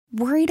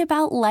Worried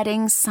about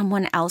letting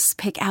someone else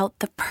pick out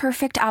the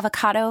perfect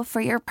avocado for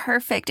your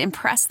perfect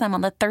impress them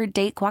on the third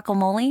date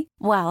guacamole?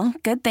 Well,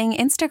 good thing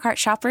Instacart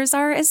shoppers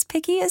are as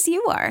picky as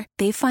you are.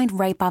 They find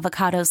ripe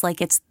avocados like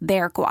it's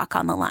their guac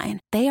on the line.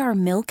 They are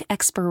milk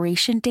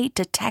expiration date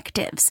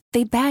detectives.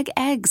 They bag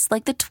eggs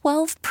like the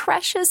 12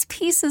 precious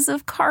pieces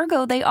of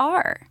cargo they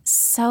are.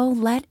 So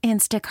let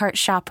Instacart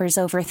shoppers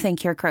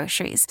overthink your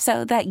groceries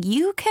so that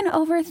you can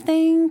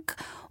overthink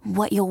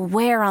what you'll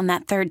wear on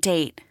that third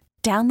date.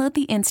 Download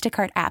the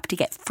Instacart app to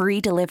get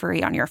free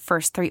delivery on your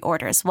first 3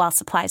 orders while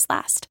supplies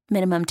last.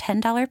 Minimum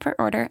 $10 per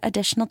order.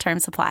 Additional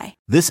terms apply.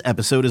 This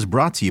episode is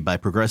brought to you by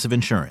Progressive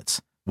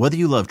Insurance. Whether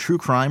you love true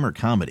crime or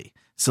comedy,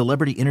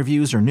 celebrity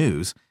interviews or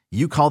news,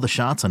 you call the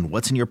shots on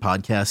what's in your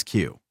podcast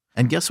queue.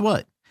 And guess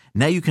what?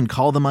 Now you can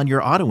call them on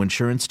your auto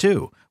insurance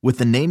too with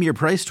the Name Your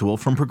Price tool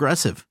from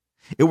Progressive.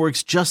 It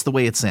works just the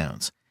way it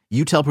sounds.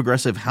 You tell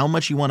Progressive how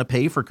much you want to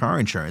pay for car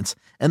insurance,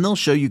 and they'll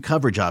show you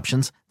coverage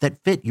options that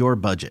fit your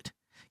budget.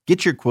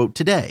 Get your quote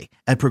today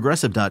at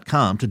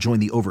Progressive.com to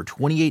join the over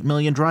 28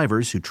 million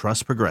drivers who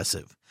trust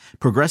Progressive.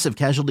 Progressive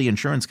Casualty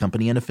Insurance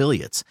Company and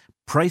Affiliates.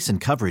 Price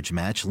and coverage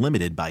match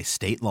limited by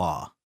state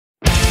law.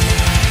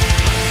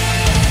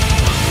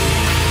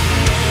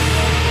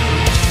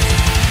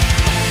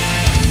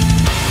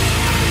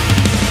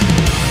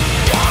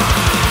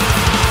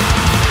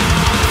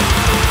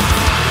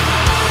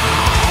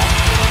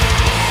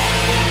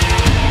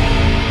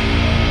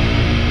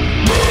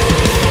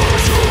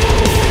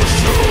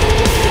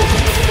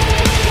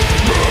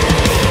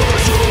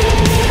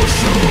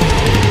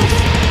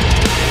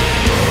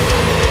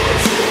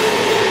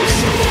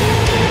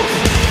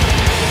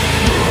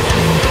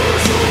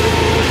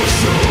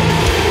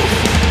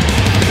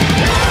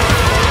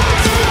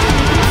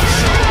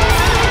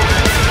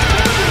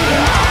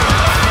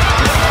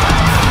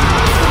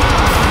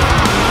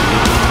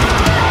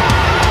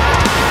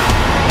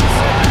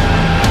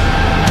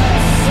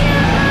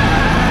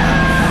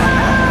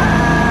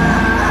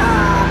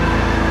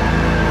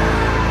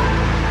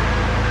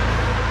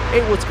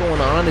 What's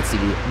going on? It's the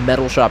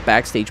Metal Shop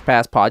Backstage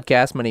Pass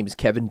podcast. My name is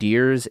Kevin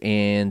Deers,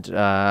 and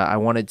I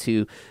wanted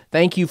to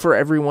thank you for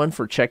everyone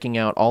for checking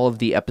out all of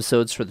the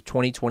episodes for the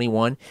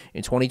 2021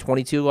 and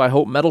 2022. I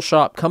hope Metal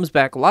Shop comes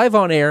back live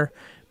on air,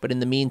 but in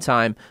the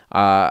meantime,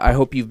 I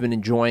hope you've been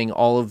enjoying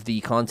all of the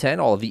content,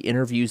 all of the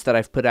interviews that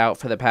I've put out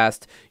for the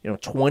past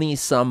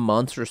 20-some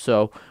months or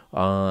so.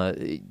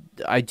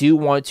 I do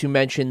want to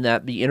mention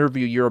that the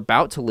interview you're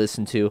about to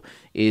listen to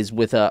is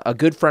with a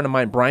good friend of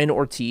mine, Brian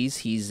Ortiz.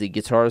 He's the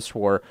guitarist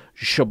for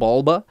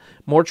Xibalba,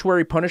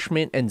 Mortuary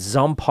Punishment, and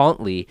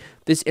Zompantli.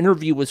 This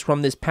interview was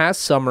from this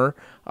past summer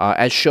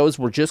as shows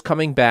were just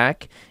coming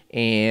back,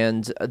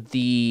 and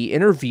the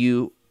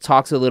interview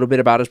talks a little bit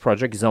about his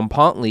project,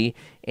 Zompantli,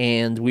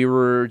 and we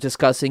were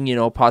discussing,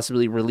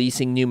 possibly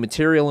releasing new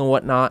material and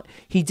whatnot.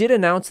 He did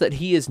announce that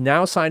he is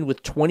now signed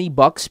with 20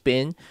 Buck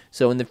Spin,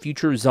 so in the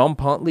future,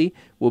 Zompantli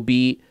will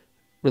be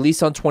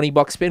released on 20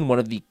 Buck Spin, one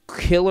of the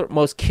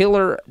most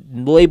killer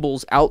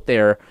labels out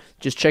there.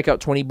 Just check out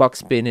 20 Buck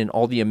Spin and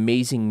all the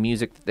amazing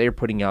music that they're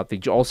putting out. They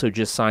also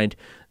just signed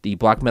the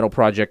black metal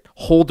project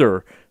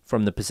Holder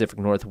from the Pacific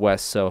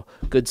Northwest. So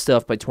good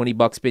stuff by 20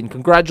 Buck Spin.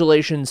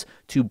 Congratulations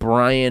to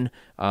Brian.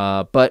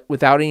 But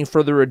without any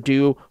further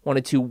ado,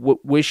 wanted to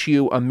wish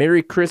you a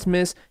Merry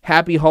Christmas,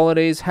 Happy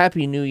Holidays,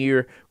 Happy New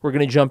Year. We're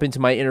going to jump into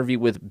my interview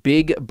with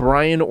Big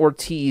Brian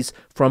Ortiz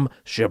from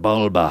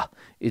Xibalba.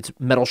 It's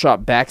Metal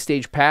Shop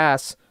Backstage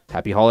Pass.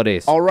 Happy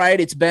holidays. All right.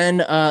 It's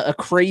been a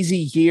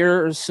crazy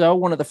year or so.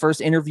 One of the first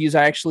interviews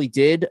I actually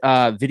did,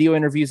 video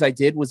interviews I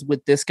did, was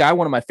with this guy,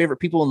 one of my favorite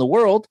people in the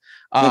world.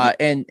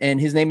 And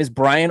his name is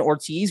Brian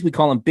Ortiz. We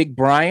call him Big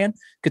Brian,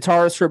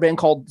 guitarist for a band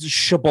called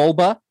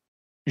Xibalba.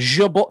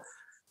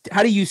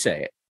 How do you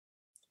say it?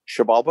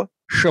 Xibalba.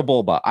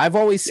 Xibalba. I've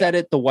always said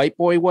it the white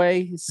boy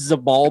way.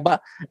 Xibalba.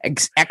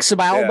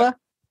 Xibalba.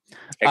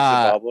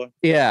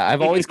 Yeah,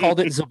 I've always called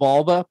it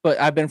Xibalba, but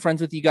I've been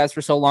friends with you guys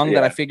for so long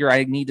that I figure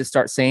I need to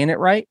start saying it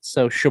right.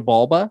 So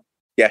Xibalba.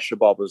 Yeah,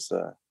 Xibalba's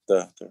the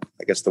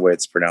I guess the way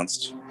it's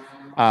pronounced.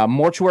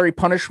 Mortuary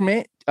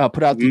Punishment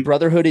put out the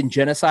Brotherhood and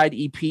Genocide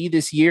EP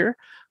this year,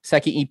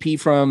 second EP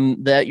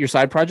from your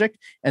side project,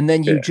 and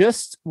then you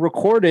just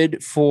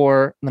recorded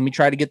for. Let me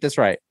try to get this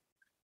right.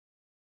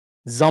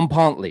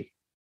 Zompantli.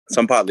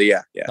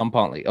 Yeah.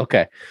 Zompantli.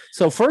 Okay.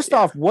 So first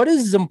off, what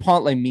does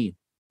Zompantli mean?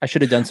 I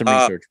should have done some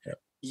research. No,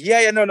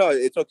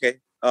 it's okay.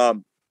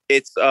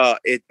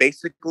 It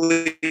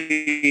basically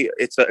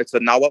it's a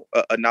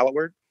Nawa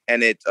word,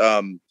 and it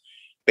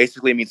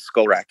basically means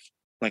skull rack,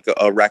 like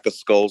a rack of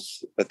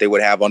skulls that they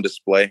would have on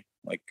display,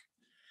 like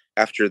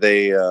after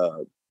they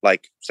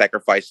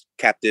sacrificed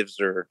captives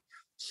or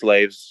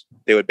slaves.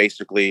 They would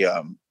basically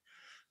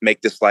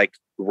make this like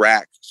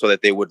rack so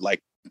that they would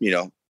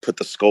put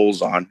the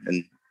skulls on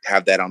and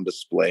have that on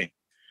display.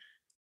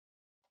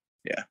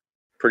 Yeah,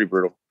 pretty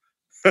brutal.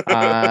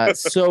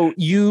 So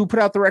you put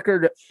out the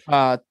record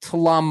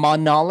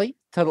Tlamanali,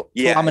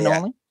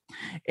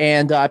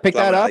 and I picked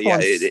that up.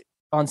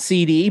 on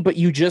CD, but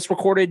you just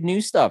recorded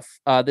new stuff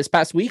this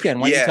past weekend.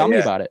 Why don't you tell me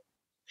about it?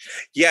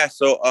 Yeah.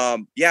 So, I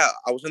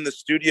was in the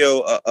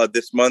studio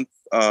this month,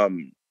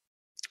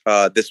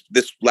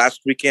 this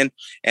last weekend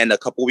and a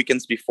couple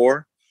weekends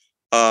before,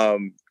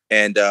 and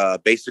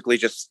basically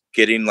just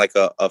getting like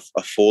a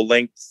full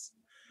length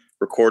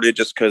recorded.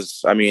 Just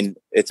because, I mean,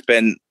 it's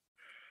been,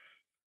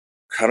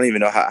 I don't even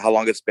know how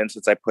long it's been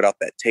since I put out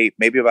that tape.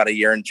 Maybe about a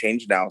year and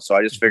change now. So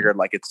I just figured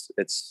like it's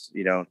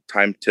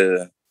time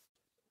to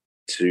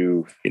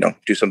do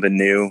something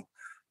new,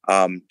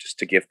 just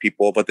to give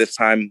people. But this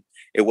time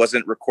it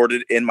wasn't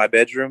recorded in my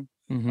bedroom.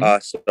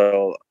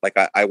 So like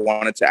I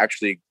wanted to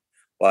actually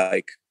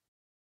like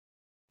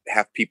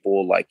have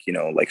people like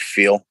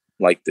feel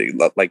like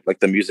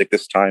the music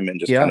this time, and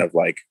just kind of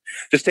like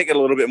just take it a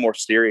little bit more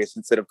serious,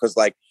 instead of, because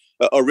like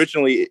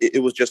originally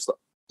it was just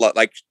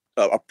like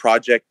a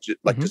project,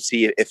 like to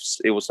see if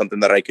it was something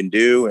that I can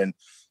do, and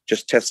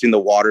just testing the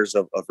waters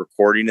of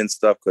recording and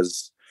stuff,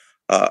 because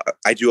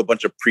I do a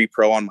bunch of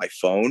pre-pro on my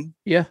phone.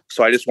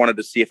 So I just wanted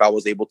to see if I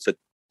was able to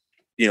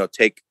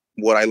take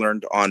what I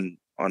learned on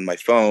my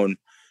phone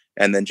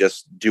and then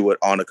just do it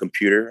on a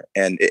computer,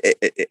 and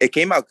it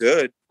came out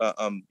good.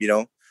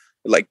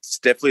 Like it's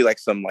definitely like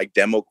some like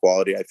demo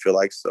quality, I feel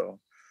like. So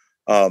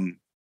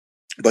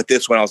but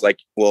this one I was like,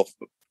 well,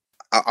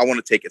 I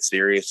want to take it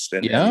serious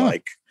and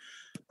like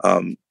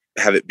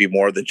have it be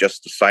more than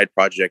just a side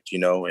project,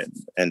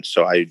 and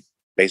so I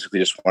basically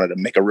just wanted to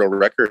make a real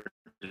record,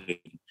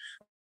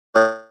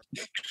 or,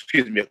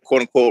 excuse me, a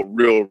quote unquote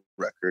real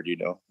record,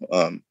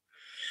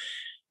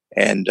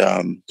 and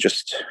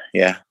just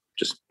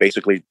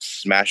basically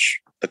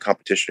smash the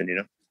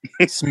competition,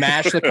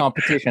 Smash the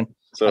competition.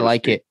 So I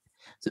like it.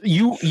 So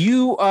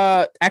you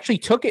actually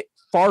took it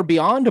far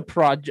beyond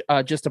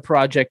just a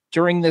project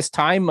during this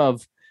time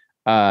of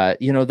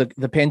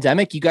the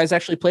pandemic. You guys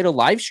actually played a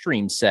live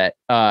stream set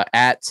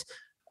at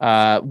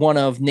one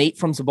of Nate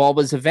from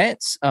Xibalba's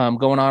events,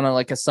 going on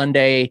like a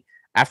Sunday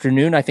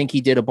afternoon. I think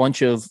he did a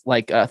bunch of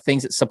like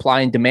things at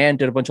Supply and Demand,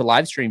 did a bunch of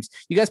live streams.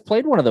 You guys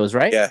played one of those,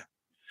 right? Yeah.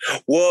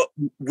 Well,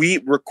 we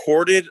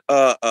recorded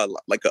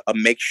like a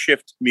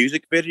makeshift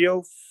music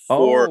video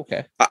for. Oh,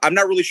 okay. I'm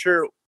not really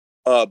sure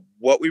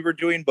what we were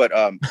doing, but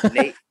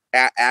Nate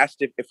asked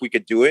if we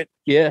could do it.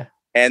 Yeah.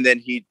 And then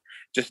he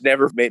just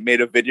never made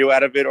a video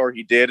out of it, or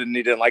he did and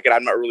he didn't like it.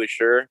 I'm not really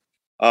sure.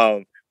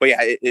 But yeah,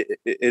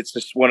 it's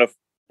just one of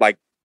like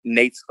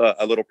Nate's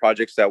little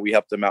projects that we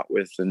helped him out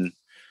with, and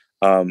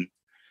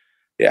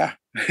yeah,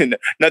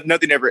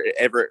 nothing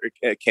ever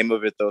came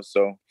of it though.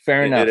 So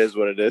fair enough. It is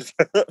what it is.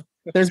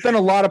 There's been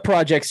a lot of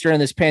projects during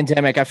this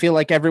pandemic. I feel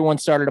like everyone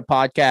started a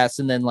podcast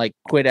and then like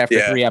quit after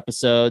 3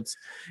 episodes,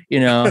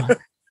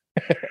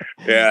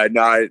 Yeah,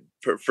 no,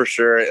 for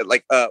sure.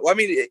 Like, well, I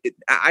mean,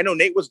 I know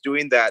Nate was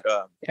doing that.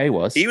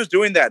 Yeah, he was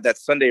doing that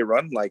Sunday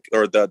run, like,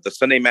 or the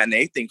Sunday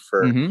matinee thing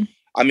for,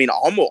 I mean,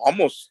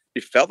 almost,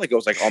 it felt like it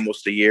was like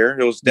almost a year.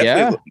 It was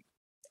definitely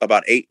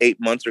about eight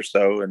months or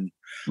so. And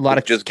a lot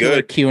of just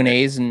good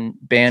Q&As and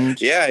band.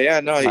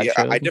 I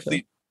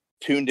definitely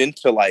tuned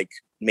into like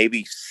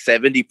maybe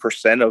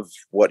 70% of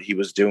what he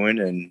was doing.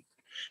 And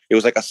it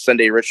was like a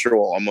Sunday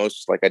ritual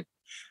almost. Like I'd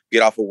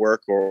get off of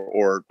work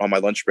or on my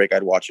lunch break,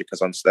 I'd watch it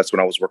because that's when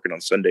I was working on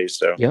Sundays.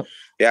 So yeah,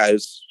 it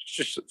was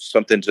just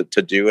something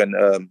to do,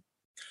 and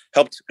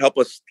helps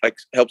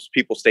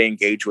people stay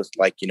engaged with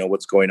like,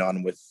 what's going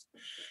on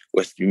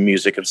with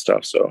music and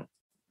stuff. So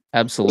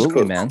absolutely,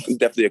 cool. Man.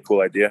 Definitely a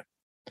cool idea.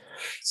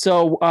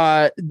 So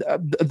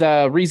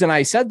the reason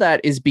I said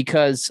that is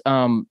because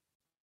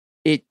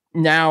it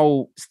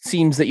now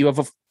seems that you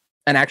have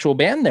an actual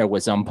band there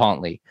with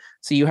Zompantly.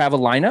 So you have a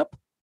lineup?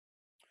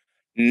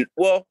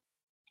 Well,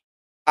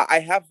 I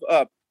have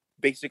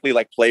basically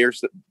like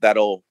players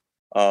that'll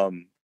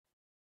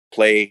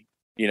play,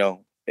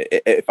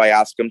 if I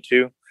ask them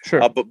to.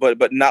 Sure.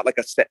 But not like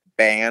a set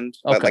band,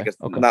 okay.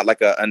 Not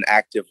like an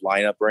active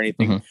lineup or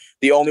anything.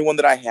 The only one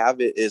that I have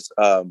is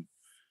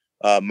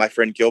my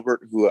friend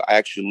Gilbert, who I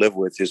actually live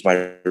with, is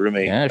my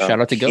roommate. Yeah, shout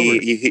out to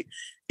Gilbert.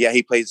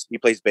 He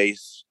plays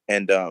bass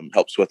and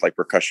helps with like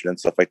percussion and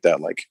stuff like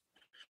that, like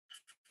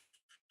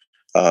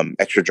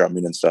extra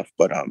drumming and stuff.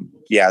 But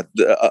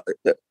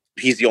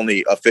he's the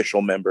only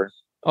official member.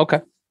 Okay,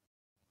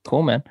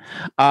 cool, man.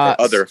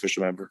 Other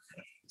official member.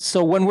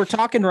 So when we're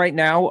talking right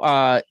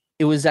now,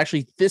 it was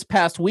actually this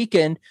past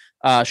weekend.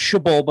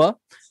 Xibalba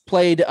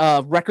played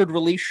a record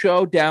release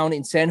show down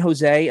in San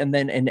Jose and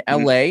then in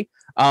LA.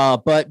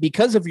 But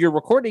because of your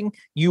recording,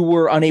 you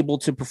were unable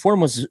to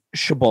perform with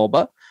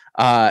Xibalba.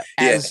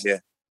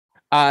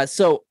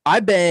 So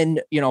I've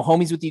been,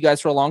 homies with you guys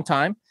for a long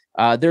time.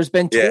 There's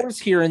been tours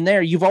here and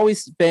there. You've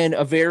always been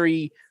a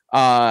very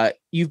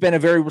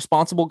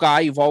responsible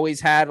guy. You've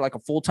always had like a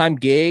full-time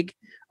gig.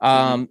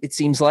 It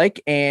seems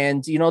like,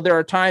 and there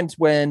are times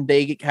when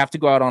they have to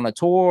go out on a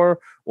tour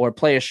or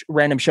play a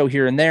random show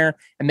here and there,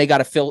 and they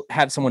got to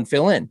have someone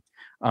fill in.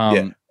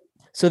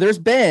 So there's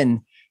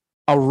been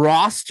a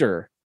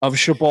roster of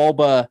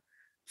Xibalba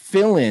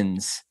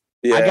fill-ins.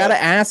 I got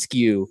to ask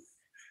you,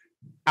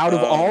 out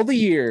of all the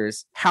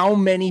years, how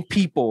many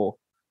people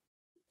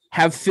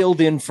have filled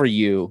in for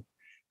you,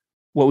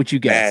 what would you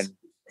guess? Man,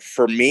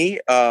 for me,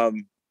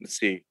 let's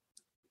see.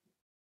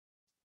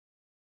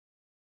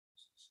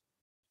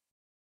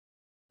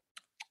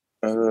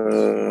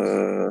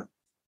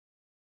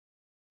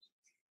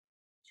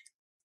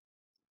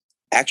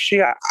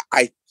 Actually,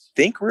 I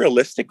think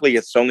realistically,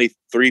 it's only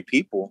 3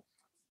 people.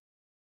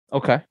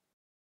 Okay.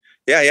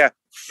 Yeah.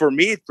 For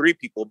me, 3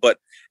 people, but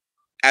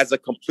as a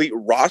complete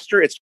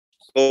roster, it's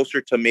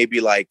closer to maybe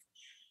like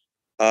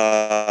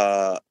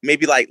 7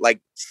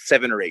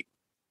 or 8.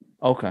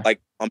 Okay.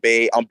 Like on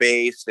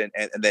bass, and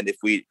then if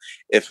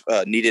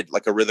needed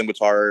like a rhythm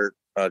guitar,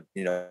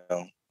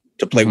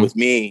 to play with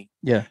me.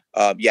 Yeah.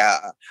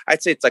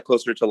 I'd say it's like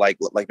closer to like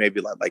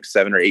maybe like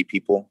 7 or 8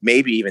 people,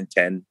 maybe even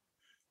 10.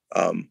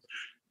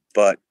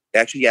 But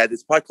actually, yeah,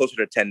 it's probably closer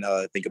to 10 now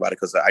that I think about it,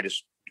 because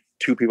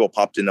 2 people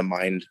popped into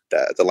mind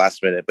at the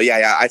last minute. But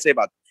yeah, I'd say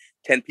about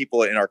 10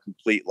 people in our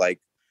complete like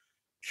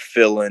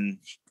fill-in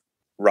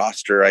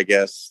roster, I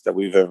guess, that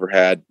we've ever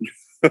had.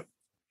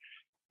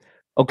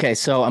 Okay,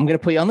 so I'm going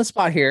to put you on the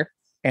spot here,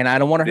 and I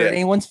don't want to hurt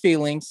anyone's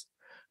feelings,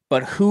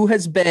 but who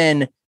has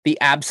been the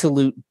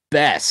absolute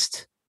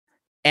best,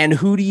 and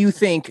who do you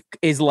think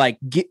is like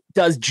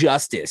does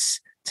justice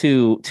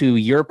to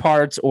your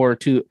parts or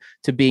to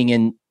being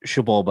in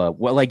Xibalba?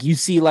 Well, like you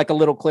see like a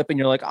little clip and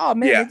you're like, oh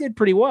man, they did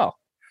pretty well.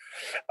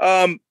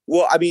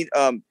 Well, I mean,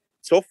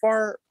 so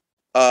far,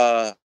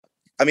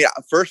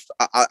 first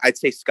I'd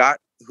say Scott,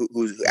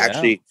 who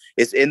actually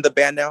is in the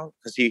band now,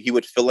 because he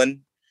would fill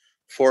in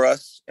for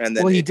us, and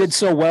then he did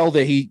so well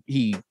that he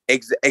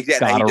exactly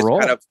got a role.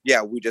 Kind of,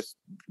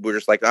 we're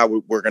just like,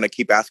 we're gonna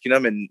keep asking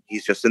him, and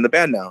he's just in the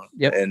band now.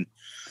 Yep. And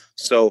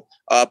so,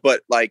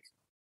 but like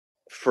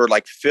for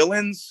like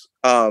fill-ins,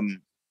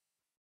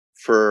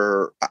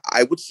 for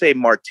I would say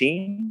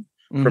Martine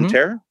from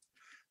Terror,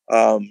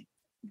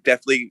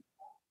 definitely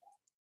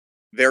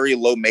very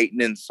low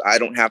maintenance. I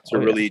don't have to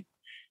really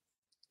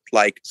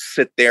like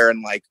sit there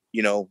and like,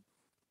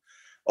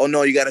 oh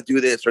no, you got to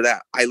do this or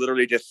that. I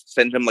literally just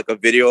send him like a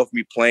video of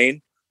me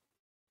playing.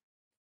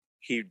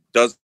 He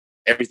does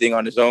everything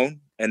on his own.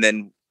 And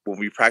then when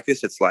we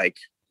practice, it's like,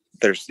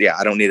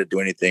 I don't need to do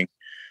anything.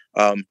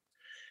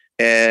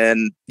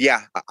 And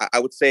yeah, I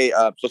would say,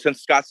 so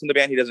since Scott's in the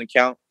band, he doesn't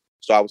count.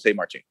 So I would say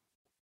Martine.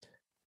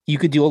 You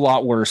could do a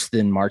lot worse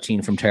than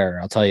Martine from Terror.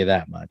 I'll tell you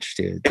that much,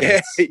 dude.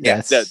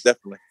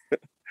 Definitely.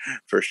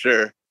 For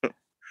sure.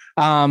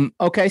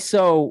 Okay.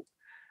 So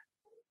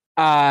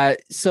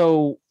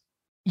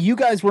you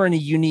guys were in a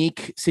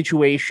unique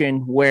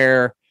situation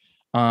where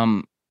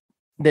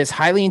this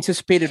highly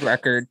anticipated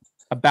record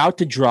about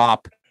to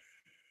drop,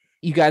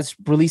 you guys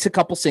release a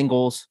couple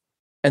singles,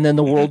 and then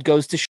the world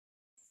goes to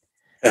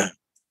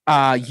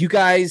you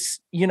guys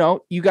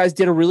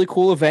did a really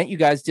cool event. You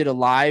guys did a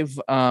live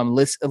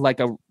list,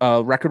 like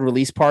a record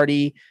release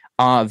party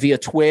via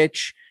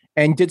Twitch,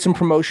 and did some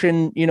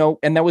promotion,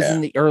 and that was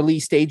in the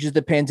early stages of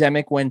the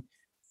pandemic when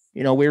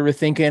we were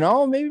thinking,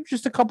 oh, maybe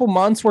just a couple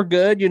months, we're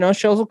good.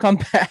 Shows will come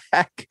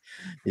back.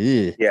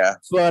 Yeah.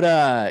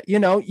 But,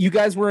 you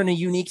guys were in a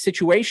unique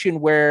situation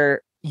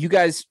where you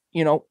guys,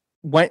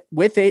 went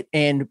with it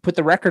and put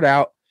the record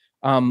out.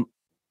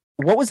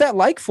 What was that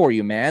like for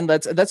you, man?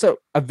 That's a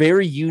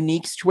very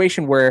unique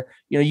situation where,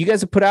 you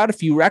guys have put out a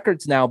few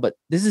records now, but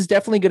this is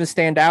definitely going to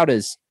stand out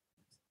as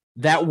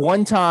that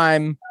one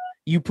time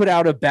you put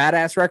out a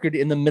badass record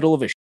in the middle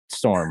of a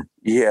storm.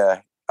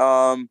 Yeah.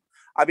 I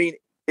mean,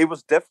 it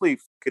was definitely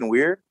fucking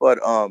weird, but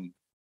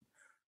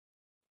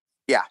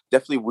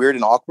definitely weird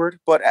and awkward.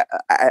 But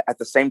at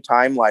the same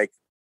time, like,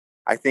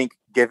 I think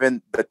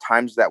given the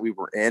times that we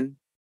were in,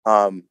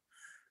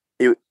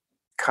 it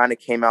kind of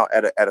came out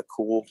at a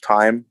cool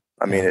time.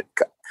 I mean,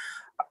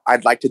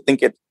 I'd like to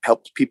think it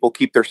helped people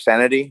keep their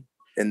sanity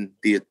in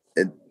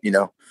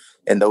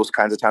those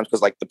kinds of times,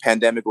 because like the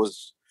pandemic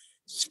was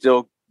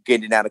still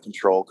getting out of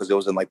control, because it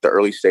was in like the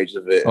early stages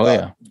of it.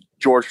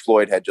 George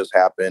Floyd had just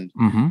happened,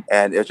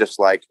 and it's just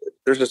like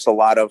there's just a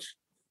lot of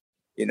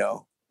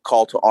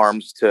call to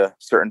arms to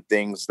certain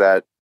things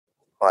that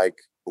like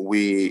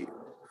we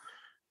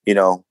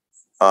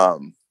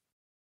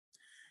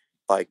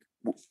like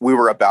we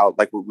were about,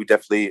 like we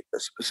definitely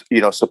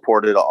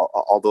supported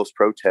all those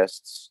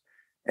protests,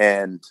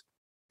 and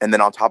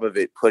then on top of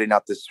it, putting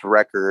out this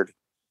record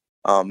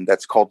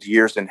that's called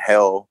Years in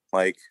Hell,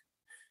 like,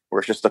 where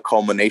it's just a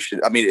culmination.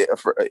 I mean,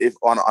 if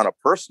on a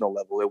personal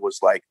level, it was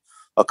like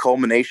a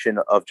culmination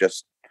of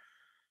just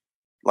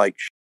like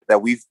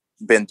that we've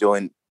been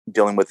dealing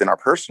with in our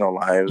personal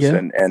lives,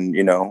 and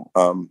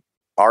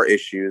our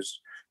issues.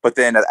 But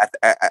then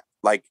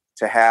like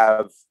to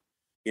have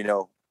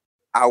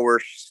our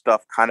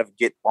stuff kind of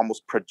get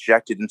almost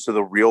projected into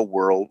the real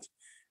world,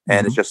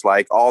 and it's just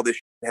like all this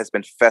has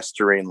been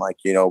festering, like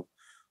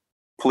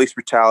police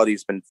brutality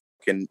has been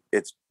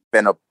it's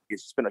been a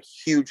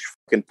huge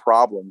fucking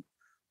problem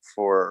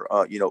for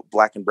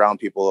Black and brown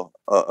people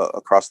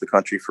across the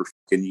country for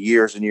fucking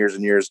years and years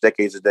and years,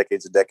 decades and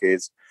decades and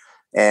decades,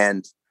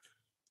 and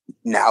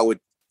now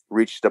it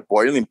reached a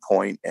boiling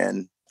point,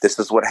 and this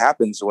is what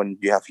happens when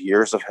you have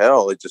years of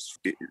hell. It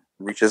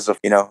reaches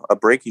a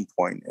breaking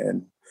point.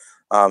 And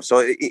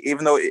so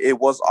even though it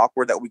was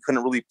awkward that we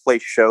couldn't really play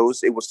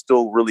shows, it was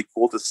still really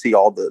cool to see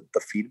all the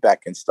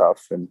feedback and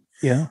stuff. And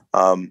Yeah.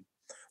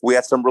 We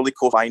had some really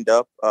cool lined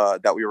up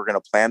that we were going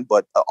to plan,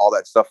 but all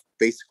that stuff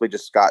basically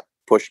just got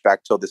pushed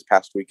back till this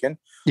past weekend.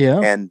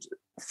 Yeah. And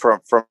from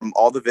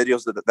all the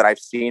videos that I've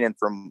seen, and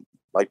from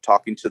like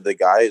talking to the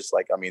guys,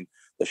 like, I mean,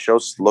 the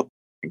shows look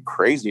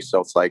crazy.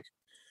 So it's like,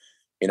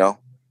 we're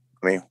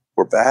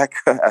back.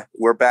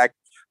 We're back.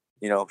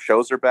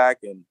 Shows are back,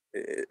 and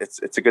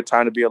it's a good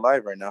time to be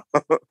alive right now.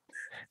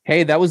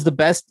 Hey, that was the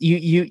best.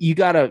 You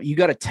got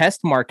a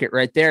test market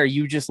right there.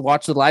 You just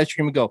watch the live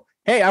stream and go,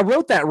 hey, I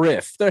wrote that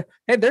riff.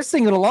 They're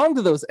singing along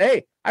to those.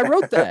 Hey, I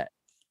wrote that.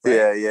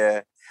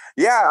 Right?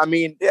 Yeah. I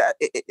mean, yeah,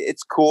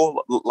 it's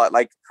cool.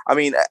 Like, I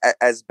mean,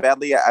 as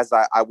badly as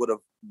I would have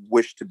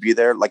wished to be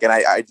there, like, and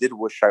I did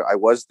wish I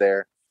was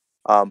there.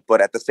 But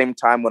at the same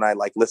time, when I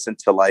like listened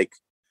to like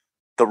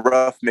the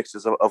rough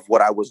mixes of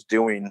what I was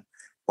doing,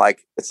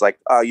 like, it's like,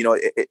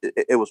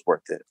 it was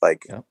worth it.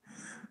 Like, yeah.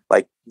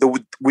 Like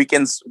the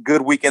weekends,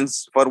 good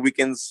weekends, fun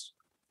weekends,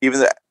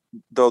 even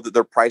though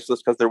they're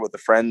priceless because they're with the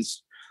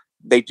friends,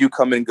 they do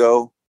come and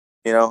go,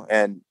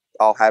 and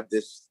I'll have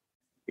this,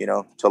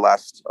 to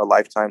last a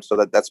lifetime.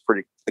 So that's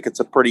pretty, like,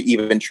 it's a pretty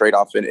even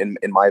trade-off in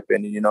my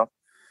opinion,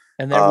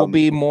 And there will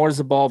be more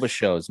Zabalba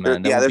shows,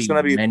 man. There's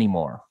going to be many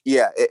more.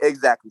 Yeah,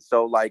 exactly.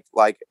 So like,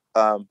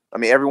 I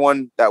mean,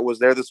 everyone that was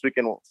there this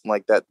weekend,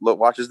 like that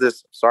watches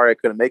this, sorry I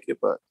couldn't make it,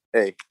 but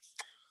hey,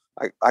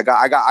 I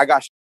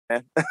got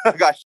man.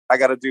 I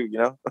got to do,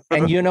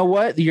 And you know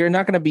what? You're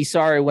not going to be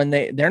sorry when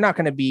they're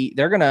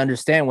going to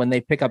understand when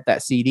they pick up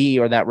that CD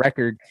or that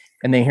record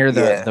and they hear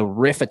the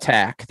riff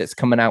attack that's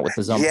coming out with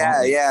the Zum.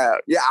 Yeah.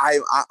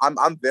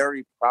 I'm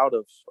very proud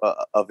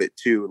of it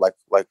too. Like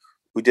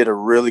we did a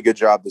really good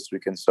job this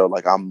weekend. So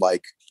like, I'm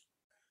like,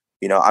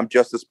 I'm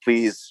just as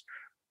pleased.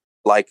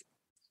 Like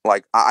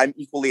I'm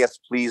equally as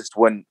pleased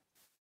when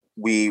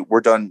we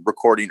were done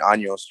recording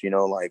Años,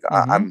 like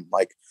I'm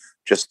like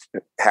just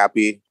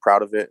happy,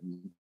 proud of it.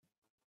 And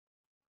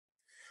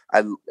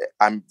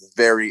I'm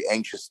very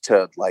anxious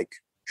to like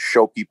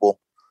show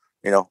people,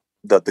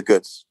 the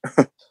goods.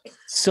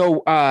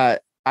 So I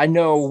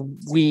know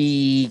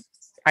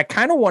I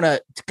kind of want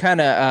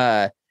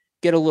to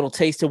get a little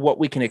taste of what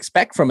we can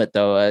expect from it,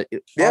 though. Are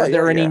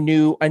there any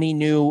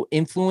new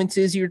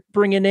influences you're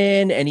bringing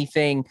in?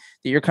 Anything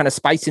that you're kind of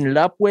spicing it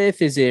up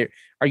with?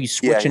 Are you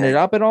switching it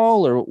up at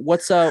all, or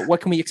what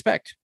can we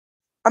expect?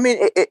 I mean,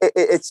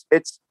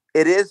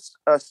 it is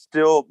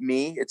still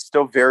me. It's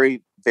still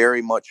very,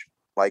 very much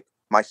like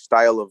my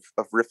style of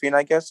riffing,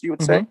 I guess you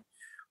would say.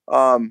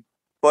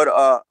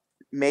 But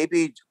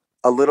maybe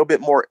a little bit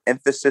more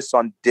emphasis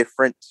on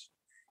different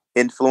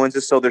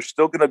influences. So there's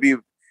still going to be,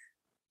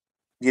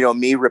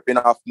 me ripping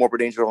off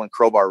Morbid Angel and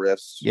Crowbar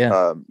riffs.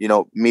 Yeah.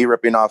 Me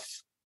ripping off,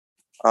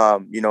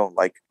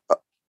 like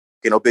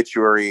an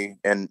Obituary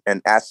and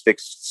Asphyx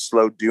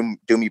slow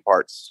doomy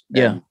parts.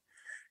 Yeah.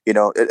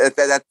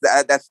 And,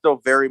 that's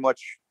still very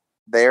much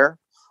there.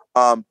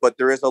 But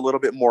there is a little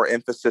bit more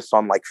emphasis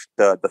on like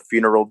the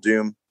funeral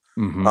doom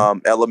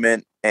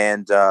element,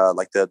 and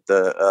like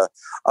the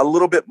a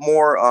little bit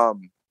more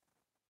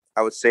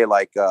I would say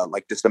like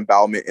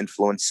disembowelment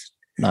influence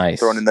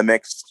thrown in the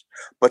mix,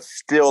 but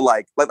still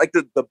like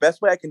the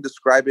best way I can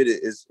describe it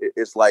is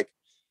like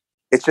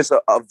it's just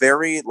a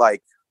very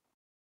like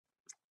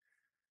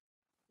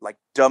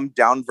dumbed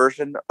down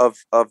version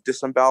of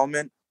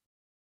disembowelment,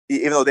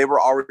 even though they were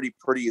already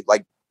pretty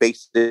like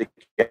basic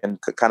and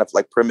kind of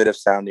like primitive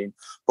sounding,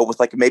 but with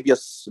like maybe a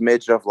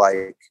smidge of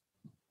like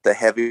the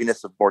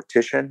heaviness of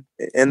Mortician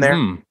in there.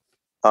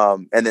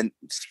 And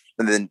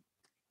then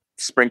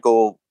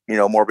sprinkle,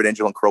 Morbid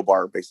Angel and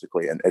Crowbar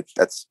basically. And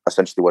that's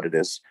essentially what it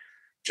is.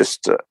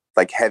 Just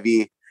like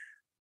heavy,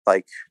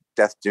 like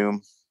death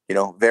doom,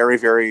 very,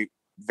 very,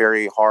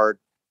 very hard.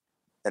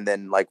 And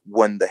then like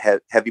when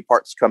the heavy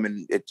parts come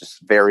in, it just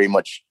very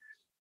much,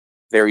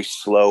 very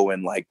slow.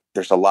 And like,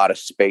 there's a lot of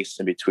space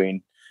in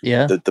between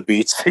the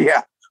beats.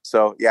 Yeah.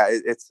 So yeah,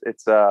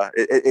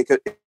 it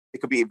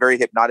could be very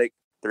hypnotic.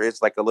 There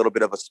is like a little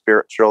bit of a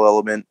spiritual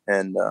element.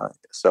 And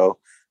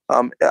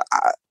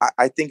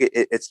I think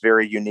it's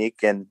very unique,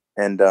 and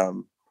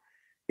I'm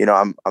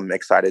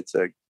excited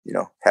to,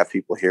 have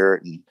people hear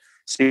it and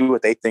see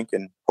what they think,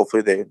 and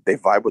hopefully they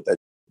vibe with that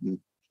and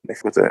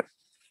mix with it.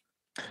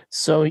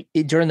 So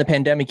during the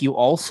pandemic, you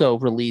also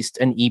released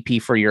an EP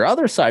for your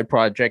other side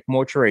project,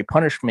 Mortuary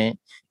Punishment.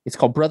 It's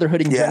called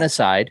Brotherhood and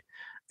Genocide.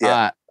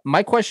 Yeah.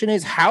 My question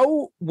is,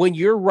 when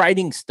you're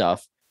writing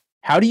stuff,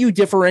 how do you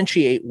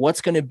differentiate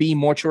what's going to be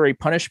Mortuary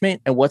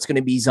Punishment and what's going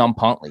to be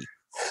Zompantli?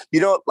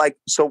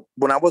 So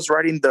when I was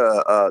writing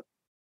the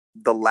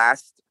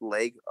last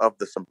leg of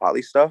the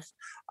Zompantli stuff,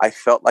 I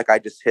felt like I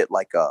just hit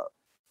like a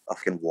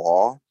fucking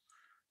wall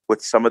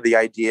with some of the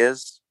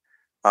ideas.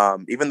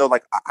 Even though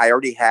like I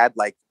already had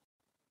like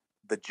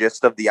the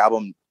gist of the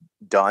album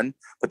done,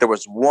 but there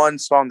was one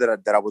song that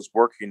I was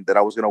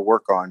going to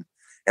work on,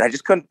 and I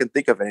just couldn't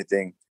think of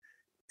anything.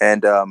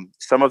 and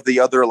some of the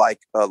other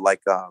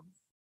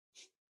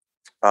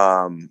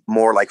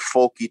more like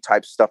folky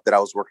type stuff that I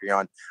was working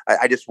on,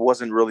 I just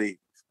wasn't really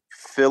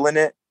feeling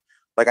it.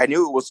 Like I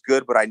knew it was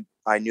good, but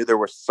I knew there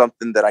was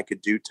something that I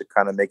could do to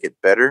kind of make it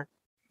better.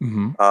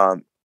 Mm-hmm.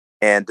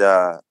 And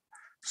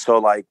so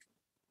like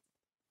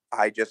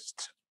I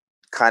just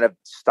kind of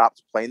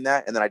stopped playing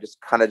that, and then I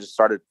just kind of just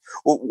started.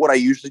 Well, what I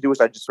usually do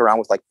is I just around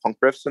with like punk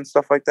riffs and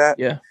stuff like that.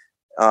 Yeah.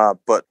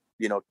 But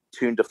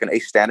tuned to an A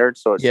standard,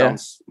 so it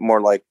sounds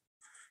more like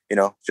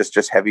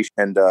just heavy.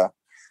 And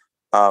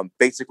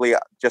basically,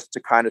 just to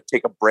kind of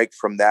take a break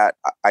from that,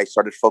 I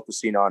started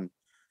focusing on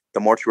the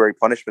Mortuary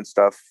Punishment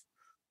stuff,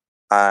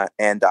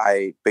 and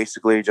I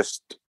basically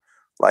just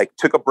like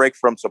took a break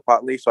from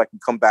Zapatli so I can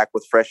come back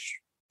with fresh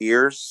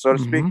ears, so to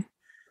speak,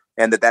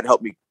 and that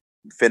helped me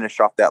finish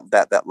off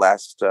that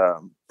last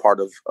part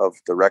of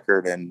the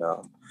record. And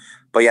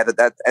but yeah,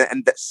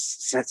 that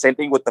same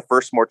thing with the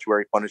first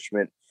Mortuary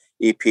Punishment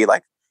EP.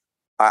 Like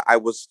I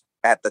was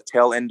at the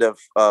tail end of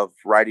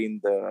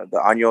writing the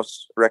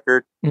Años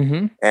record,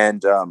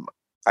 and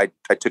I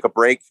took a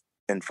break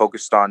and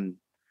focused on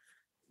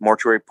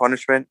Mortuary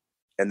Punishment,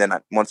 and then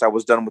once I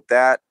was done with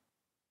that,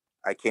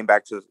 I came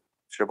back to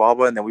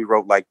Xibalba, and then we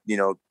wrote like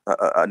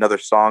another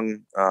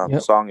song,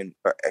 and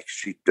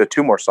actually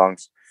 2 more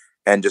songs,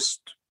 and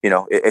just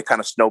it kind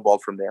of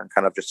snowballed from there and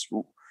kind of just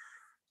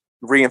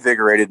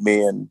reinvigorated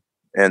me,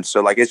 and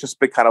so like it's just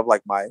been kind of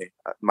like my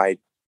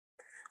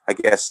I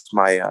guess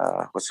my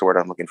what's the word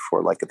I'm looking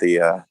for, like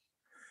the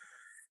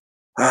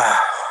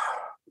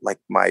like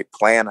my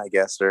plan, I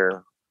guess,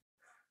 or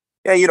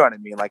yeah, you know what I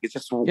mean. Like it's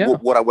just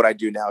what I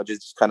do now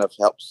just kind of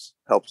helps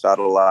out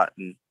a lot,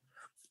 and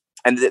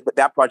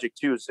that project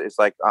too is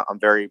like I'm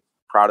very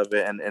proud of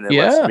it, and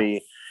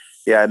it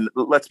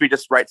lets me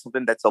just write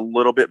something that's a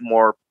little bit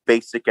more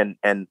basic and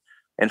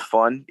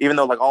fun, even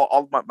though like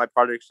all of my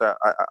projects are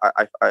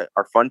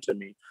fun to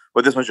me,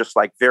 but this one's just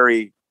like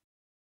very,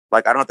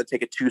 like I don't have to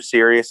take it too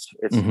serious.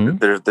 It's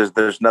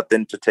there's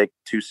nothing to take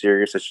too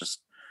serious. It's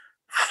just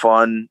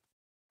fun,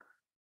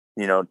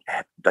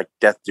 like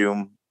Death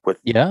Doom with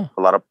a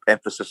lot of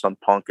emphasis on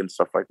punk and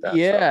stuff like that.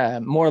 Yeah,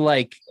 so more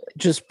like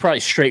just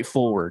probably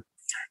straightforward.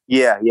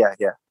 Yeah.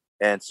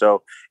 And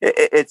so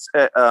it's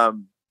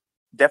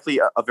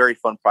definitely a very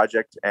fun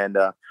project, and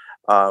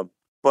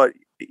but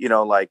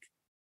like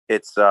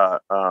it's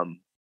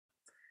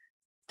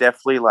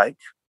definitely like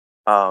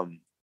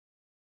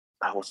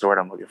what's the word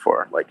I'm looking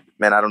for? Like,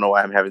 man, I don't know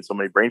why I'm having so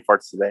many brain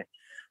farts today,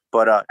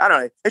 but I don't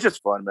know. It's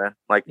just fun, man.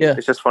 Like,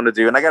 it's just fun to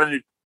do. And I got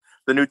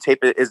the new tape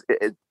is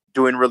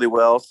doing really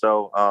well.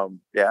 So,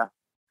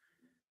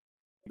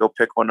 go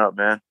pick one up,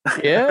 man.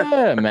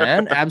 Yeah,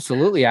 man.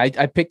 Absolutely.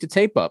 I picked a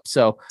tape up.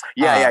 So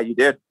yeah, you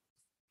did.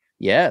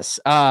 Yes.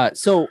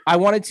 So I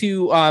wanted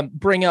to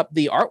bring up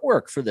the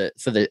artwork for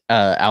the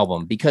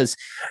album, because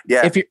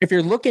if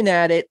you're looking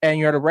at it and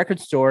you're at a record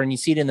store and you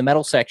see it in the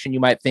metal section,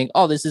 you might think,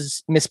 oh, this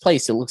is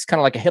misplaced. It looks kind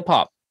of like a hip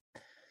hop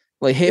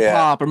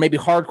or maybe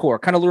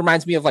hardcore. Kind of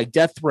reminds me of like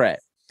Death Threat.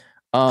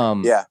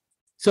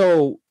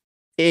 So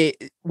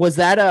was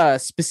that a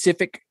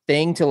specific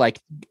thing to like,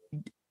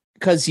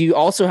 because you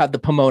also have the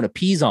Pomona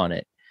Peas on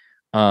it.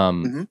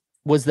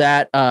 Was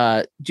that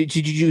did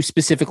you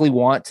specifically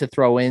want to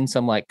throw in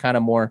some like kind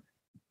of more,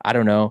 I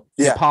don't know,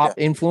 hip hop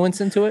influence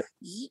into it?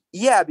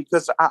 Yeah,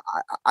 because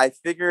I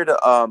figured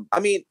I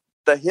mean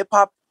the hip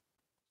hop,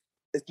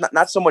 it's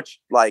not so much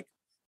like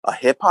a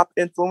hip hop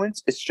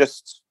influence. It's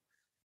just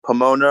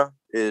Pomona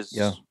is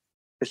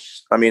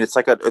I mean it's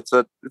like it's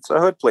a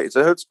hood place, it's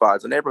a hood spot,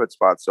 it's a neighborhood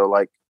spot. So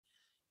like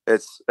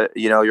it's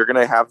you're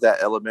gonna have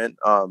that element,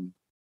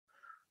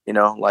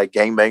 like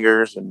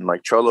gangbangers and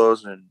like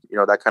cholos and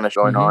that kind of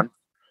going on,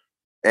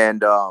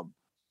 and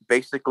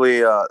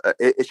basically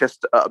it's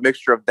just a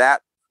mixture of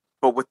that,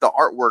 but with the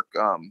artwork.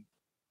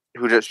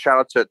 Who just shout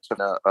out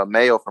to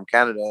Mayo from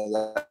Canada.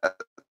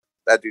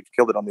 That dude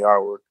killed it on the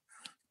artwork.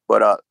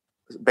 But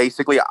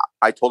basically,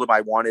 I told him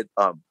I wanted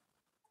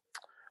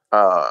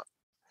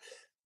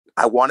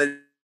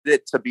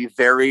it to be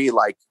very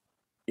like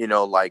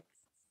like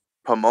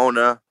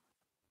Pomona,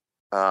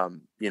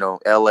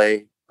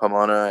 L.A.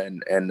 Pomona,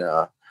 and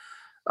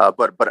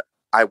but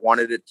I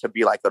wanted it to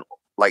be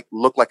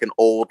look like an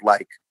old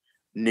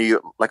New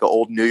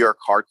York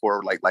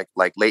hardcore, like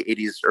late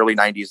 80s, early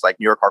 90s, like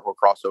New York hardcore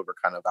crossover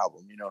kind of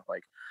album,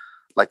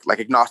 like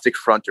Agnostic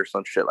Front or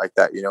some shit like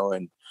that,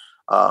 and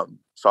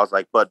so I was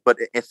like, but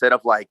instead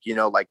of like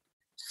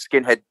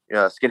skinhead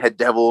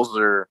devils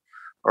or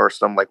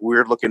some like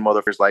weird looking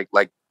motherfuckers, like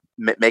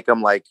make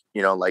them like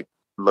like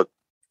look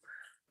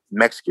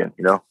Mexican,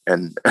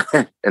 and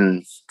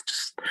and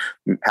just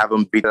have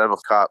them beat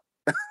the cop.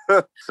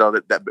 So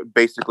that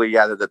basically,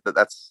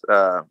 that's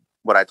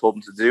what I told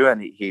him to do,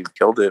 and he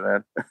killed it,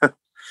 man.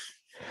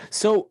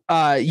 So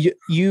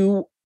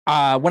you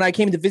when I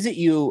came to visit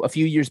you a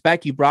few years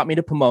back, you brought me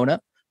to Pomona,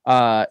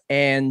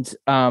 and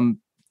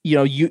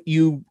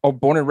you are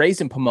born and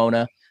raised in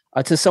Pomona.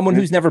 To someone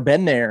who's never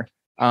been there,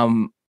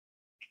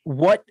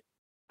 what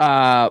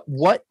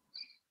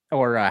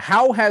or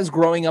how has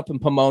growing up in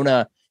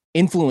Pomona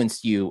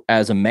influenced you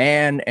as a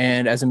man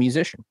and as a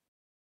musician?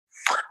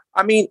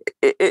 I mean,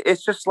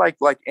 it's just like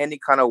any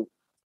kind of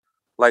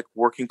like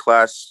working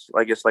class,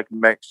 I guess, like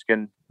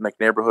Mexican like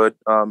neighborhood.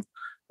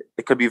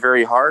 It could be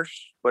very harsh,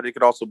 but it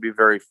could also be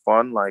very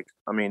fun. Like,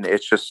 I mean,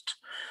 it's just,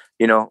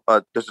 there's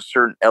a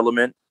certain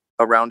element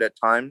around at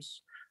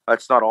times.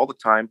 It's not all the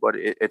time, but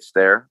it's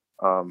there.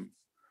 And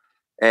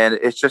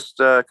it's just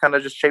kind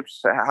of just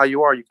shapes how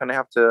you are. You kind of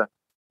have to,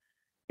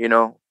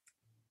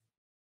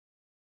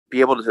 be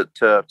able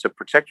to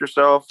protect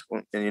yourself,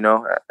 and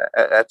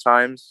at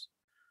times.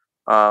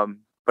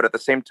 But at the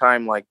same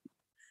time, like,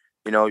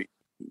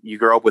 you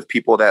grow up with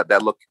people that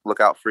look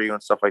out for you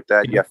and stuff like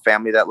that. You have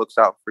family that looks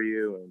out for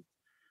you, and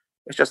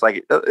it's just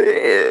like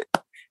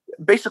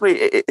basically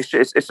it's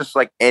just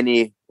like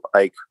any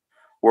like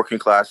working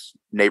class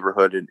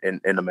neighborhood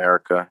in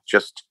America,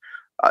 just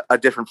a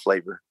different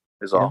flavor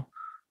is all.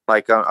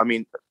 Like, I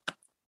mean,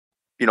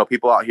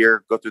 people out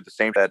here go through the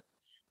same that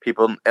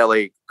people in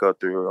LA go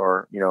through,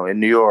 or in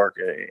New York,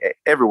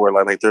 everywhere.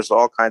 Like there's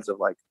all kinds of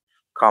like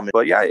common.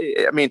 But yeah,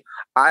 I mean,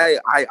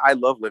 I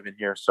love living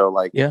here. So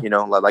like,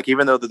 like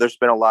even though there's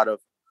been a lot of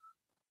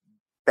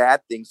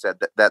bad things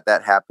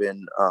that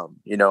happen,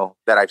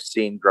 that I've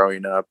seen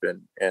growing up,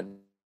 and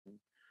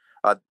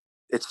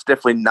it's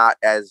definitely not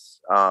as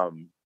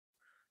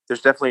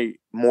there's definitely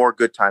more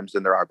good times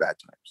than there are bad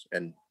times,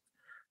 and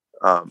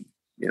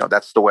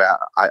that's the way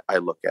I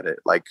look at it.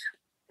 Like,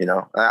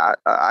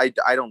 I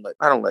don't let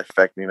it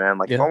affect me, man.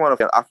 Like if I want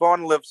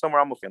to live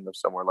somewhere, I'm gonna live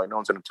somewhere. Like no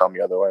one's gonna tell me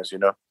otherwise,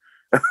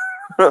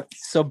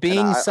 So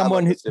being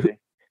someone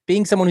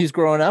who's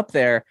growing up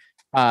there,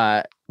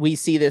 we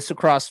see this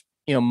across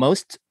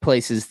most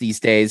places these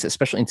days,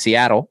 especially in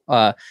Seattle.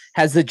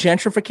 Has the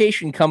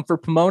gentrification come for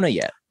Pomona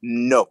yet?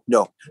 No.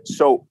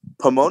 So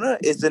Pomona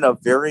is in a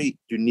very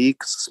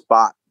unique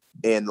spot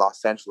in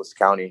Los Angeles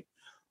County,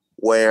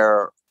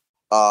 where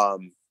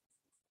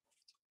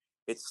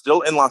it's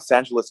still in Los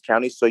Angeles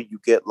County, so you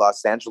get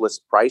Los Angeles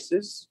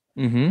prices,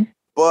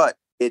 but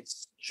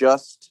it's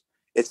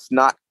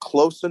not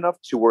close enough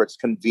to where it's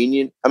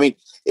convenient. I mean,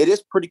 it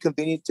is pretty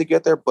convenient to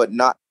get there, but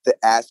not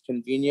as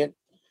convenient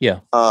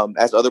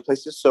as other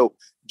places. So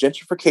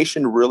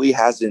gentrification really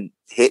hasn't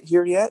hit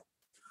here yet.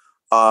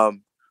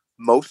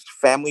 Most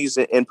families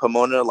in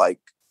Pomona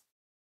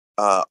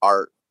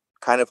are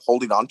kind of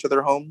holding on to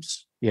their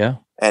homes,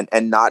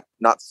 and not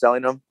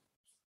selling them,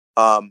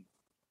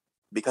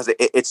 because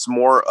it's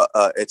more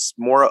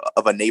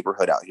of a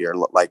neighborhood out here.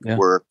 Like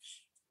we're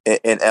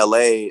in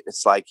LA,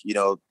 it's like,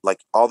 like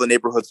all the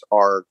neighborhoods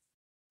are,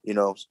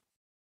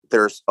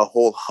 there's a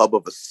whole hub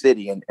of a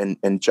city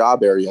and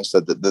job areas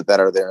that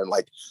are there, and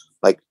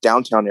like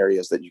downtown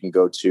areas that you can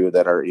go to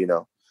that are,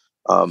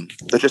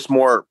 there's just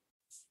more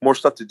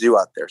stuff to do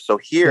out there. So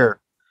here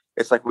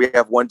it's like we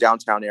have one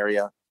downtown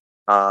area,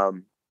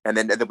 and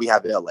then we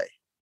have LA,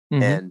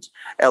 and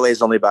LA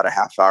is only about a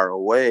half hour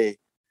away,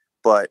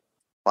 but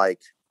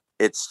like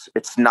it's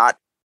not,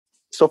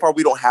 so far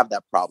we don't have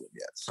that problem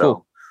yet.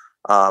 So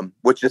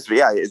which is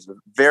is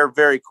very,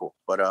 very cool.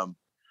 But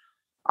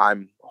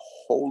I'm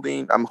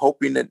hoping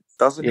it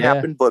doesn't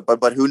happen,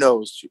 but who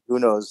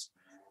knows?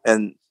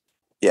 And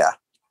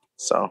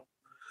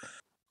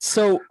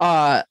so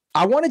I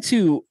wanted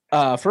to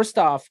first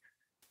off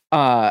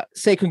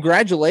say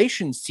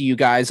congratulations to you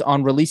guys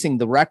on releasing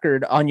the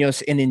record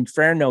Años en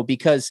Inferno,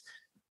 because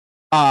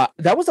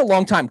that was a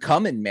long time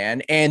coming,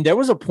 man. And there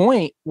was a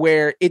point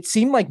where it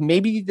seemed like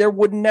maybe there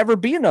would never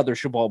be another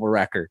Xibalba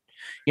record.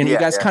 You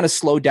guys kind of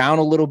slowed down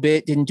a little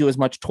bit, didn't do as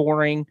much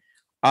touring,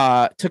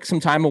 took some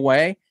time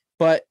away.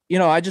 But,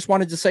 I just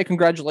wanted to say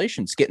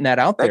congratulations, getting that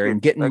out there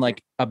and getting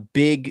like a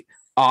big,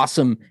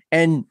 awesome.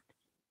 And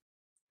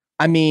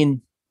I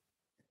mean,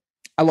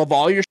 I love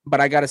all your,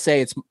 but I got to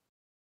say, it's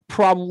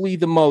probably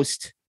the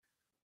most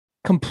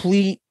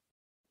complete,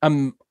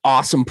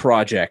 awesome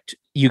project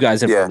you guys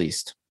have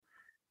released.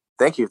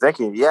 Thank you.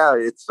 Yeah,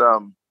 it's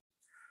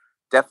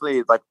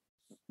definitely like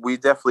we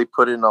definitely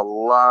put in a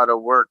lot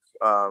of work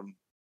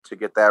to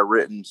get that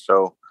written.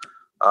 So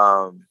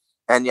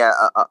and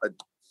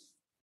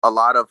a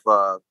lot of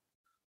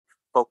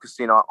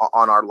focusing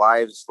on our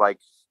lives like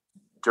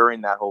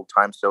during that whole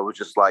time. So it was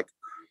just like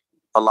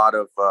a lot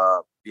of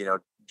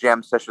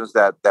jam sessions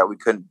that we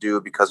couldn't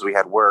do because we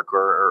had work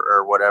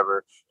or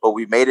whatever, but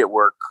we made it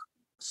work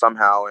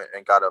somehow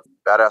and got a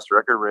badass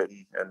record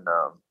written. And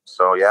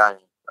so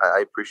I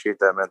appreciate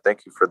that, man.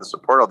 Thank you for the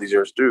support all these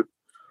years too.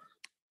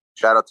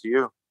 Shout out to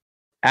you.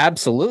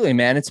 Absolutely,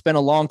 man. It's been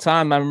a long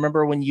time. I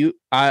remember when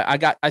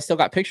I still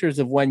got pictures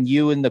of when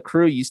you and the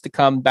crew used to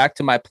come back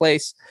to my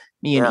place,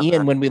 me and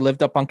Ian, when we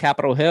lived up on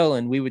Capitol Hill,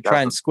 and we would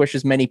try and squish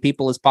as many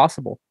people as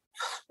possible.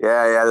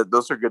 Yeah.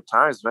 Those are good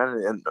times,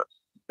 man. And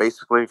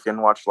basically, if you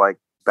can watch like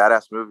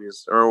badass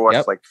movies, or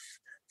watch like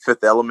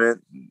Fifth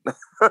Element,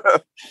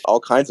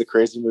 all kinds of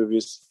crazy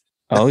movies.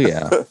 Oh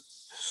yeah.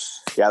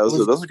 Yeah,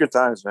 those are good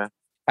times, man.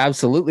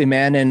 Absolutely,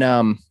 man.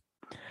 And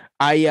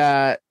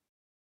I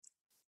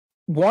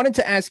wanted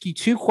to ask you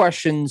two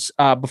questions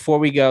before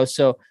we go.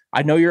 So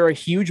I know you're a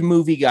huge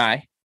movie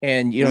guy.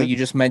 And you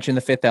just mentioned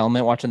The Fifth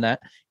Element. Watching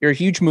that, you're a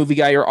huge movie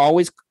guy. You're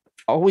always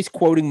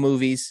quoting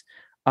movies.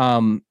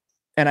 And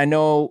I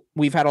know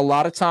we've had a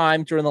lot of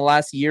time during the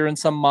last year and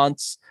some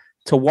months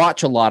to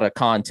watch a lot of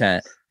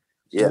content.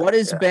 Yeah, what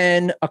has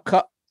been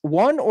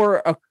one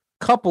or a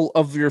couple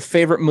of your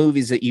favorite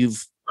movies that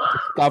you've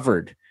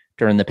discovered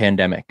during the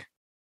pandemic?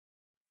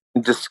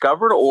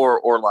 Discovered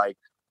or like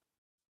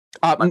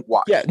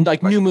watched? Yeah,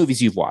 like new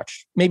movies you've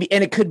watched, maybe,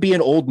 and it could be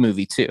an old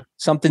movie too.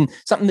 Something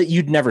that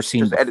you'd never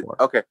seen before.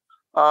 Okay,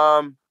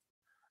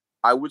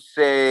 I would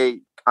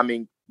say, I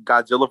mean,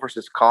 Godzilla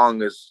versus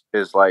Kong is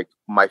like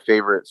my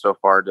favorite so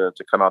far to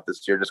come out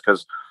this year, just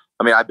because,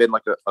 I mean, I've been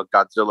like a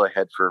Godzilla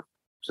head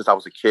since I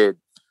was a kid.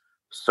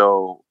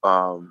 So,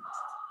 I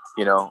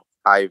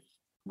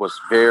was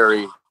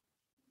very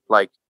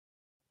like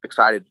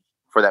excited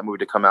for that movie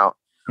to come out,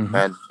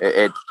 and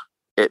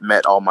it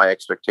met all my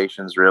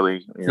expectations,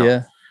 really.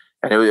 Yeah,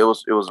 and it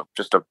was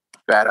just a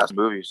badass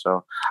movie.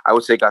 So I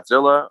would say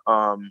Godzilla.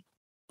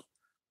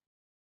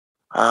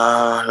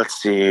 Let's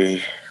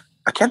see.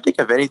 I can't think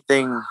of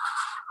anything.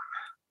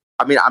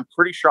 I mean, I'm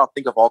pretty sure I'll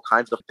think of all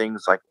kinds of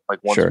things like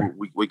once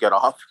we get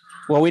off.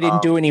 Well, we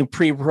didn't do any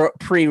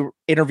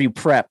pre-interview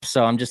prep,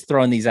 so I'm just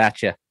throwing these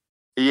at you.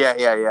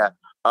 Yeah.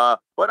 But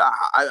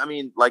I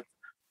mean, like,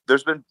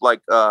 there's been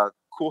like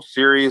cool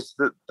series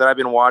that I've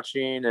been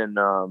watching, and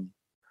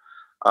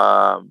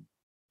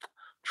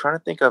trying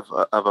to think of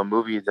a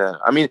movie that,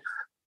 I mean,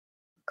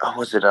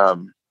 was it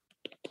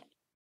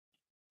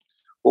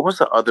what was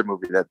the other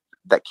movie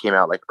that came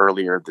out like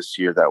earlier this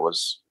year that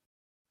was,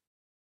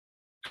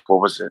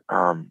 what was it?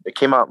 It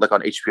came out like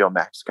on HBO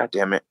Max. God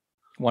damn it.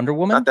 Wonder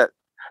Woman?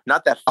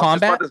 Not that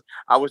Combat?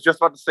 I was just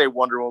about to say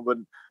Wonder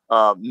Woman.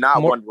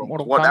 Not Wonder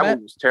Woman. That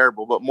one was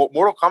terrible, but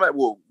Mortal Kombat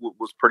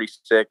was pretty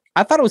sick.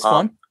 I thought it was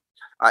fun.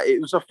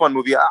 It was a fun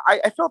movie.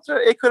 I felt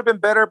it could have been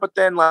better, but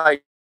then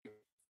like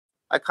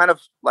I kind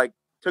of like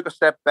took a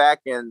step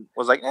back and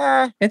was like,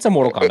 it's a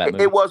Mortal Kombat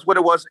movie. It was what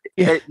it was.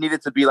 It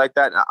needed to be like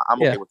that.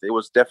 I'm okay with it. It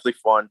was definitely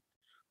fun.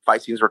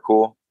 Fight scenes were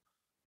cool.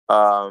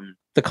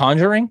 The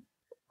Conjuring?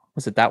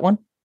 Was it that one?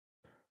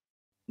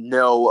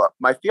 No,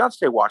 my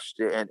fiance watched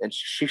it and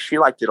she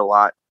liked it a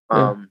lot.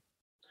 I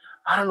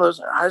don't know.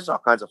 There's all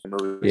kinds of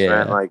movies,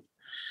 man. Like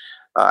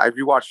I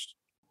rewatched,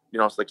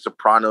 it's like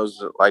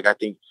Sopranos, like I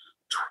think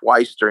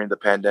twice during the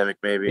pandemic,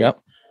 maybe.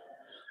 Yep.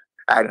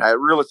 And I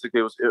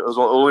realistically, it was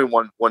only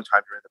one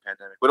time during the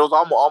pandemic, but it was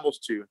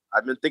almost two.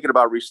 I've been thinking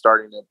about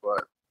restarting it,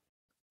 but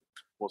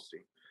we'll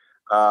see.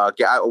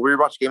 We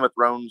watched Game of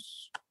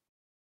Thrones.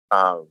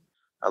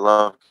 I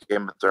love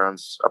Game of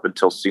Thrones up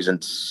until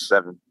season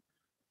 7,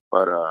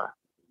 but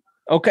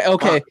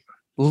okay.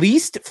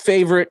 Least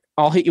favorite.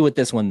 I'll hit you with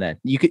this one then.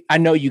 I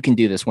know you can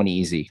do this one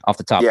easy off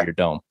the top of your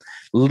dome.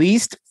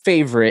 Least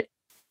favorite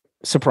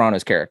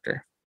Sopranos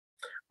character.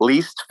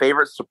 Least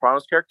favorite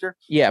Sopranos character?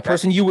 Yeah,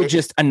 person you would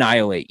just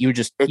annihilate. You would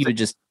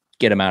just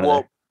get him out of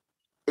there.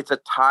 It's a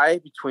tie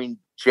between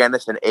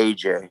Janice and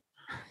AJ.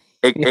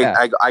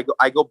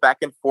 I go back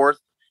and forth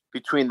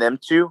between them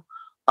two,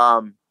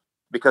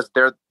 because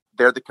they're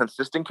the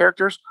consistent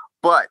characters.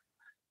 But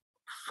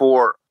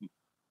for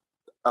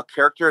a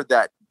character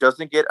that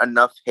doesn't get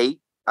enough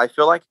hate, I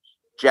feel like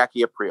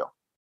Jackie Aprile.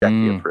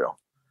 Aprile.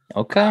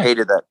 Okay. I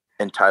hated that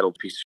entitled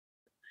piece.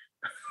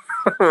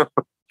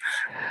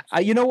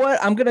 You know what?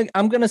 I'm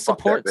gonna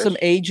support some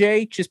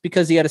AJ just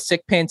because he had a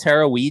sick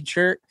Pantera weed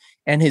shirt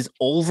and his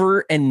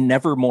Over and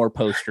Nevermore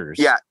posters.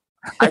 Yeah,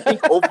 I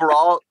think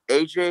overall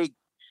AJ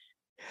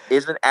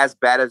isn't as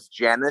bad as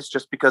Janice,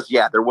 just because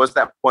there was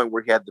that point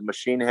where he had the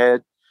Machine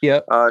Head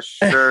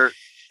shirt,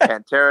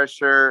 Pantera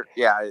shirt,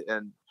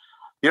 and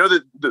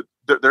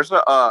there's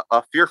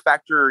a Fear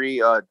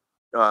Factory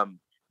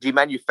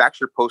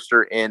demanufactured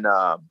poster in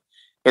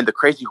the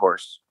Crazy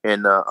Horse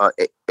in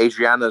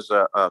Adriana's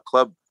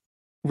club.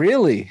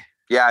 Really?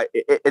 Yeah,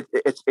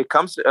 it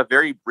comes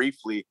very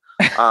briefly,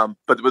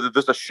 but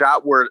there's a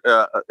shot where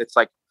it's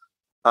like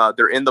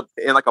they're in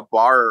like a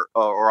bar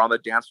or on the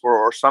dance floor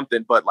or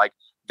something, but like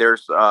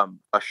there's a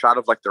shot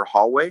of like their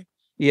hallway.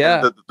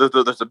 Yeah,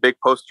 there's a big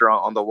poster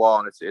on the wall,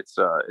 and it's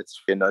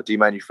in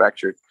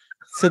demanufactured.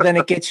 So then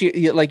it gets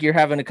you like you're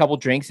having a couple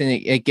drinks, and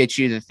it gets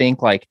you to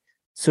think like,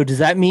 so does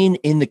that mean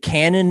in the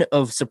canon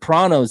of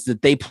Sopranos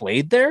that they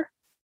played there?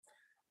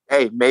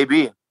 Hey,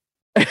 maybe.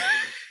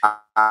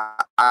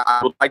 I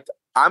would like to,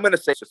 I'm going to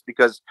say just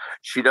because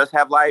she does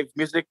have live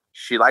music.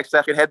 She likes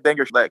that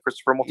headbanger like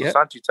Christopher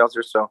Moltisanti tells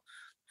her. So,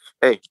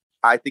 hey,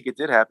 I think it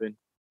did happen.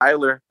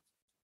 Tyler.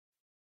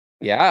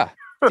 Yeah.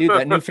 Dude,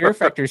 that new Fear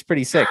Factor is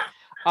pretty sick.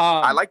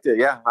 I liked it.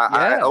 Yeah.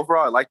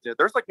 Overall, I liked it.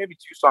 There's like maybe 2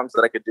 songs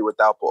that I could do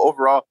without, but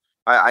overall,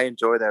 I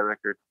enjoy that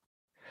record.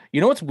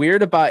 You know what's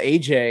weird about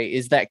AJ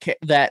is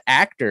that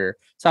actor.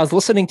 So I was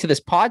listening to this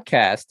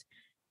podcast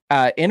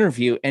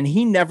interview, and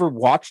he never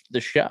watched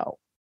the show.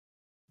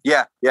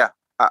 Yeah.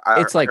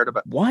 It's like,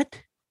 what?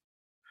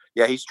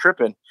 Yeah, he's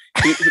tripping.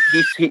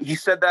 He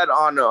said that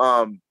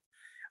on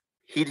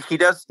he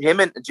does, him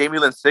and Jamie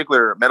Lynn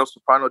Sigler, Metal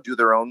Soprano, do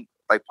their own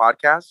like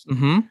podcast.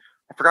 Mm-hmm.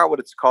 I forgot what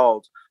it's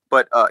called,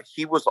 but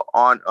he was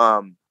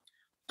on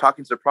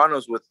Talking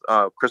Sopranos with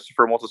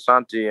Christopher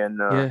Moltisanti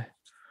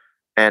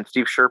and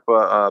Steve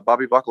Sherpa,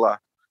 Bobby Bacala.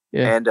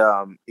 Yeah. And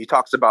he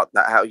talks about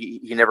that, how he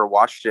never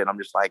watched it. And I'm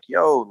just like,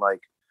 yo, like,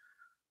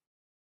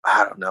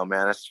 I don't know,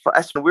 man.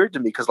 That's weird to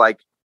me because, like,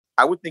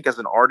 I would think as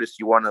an artist,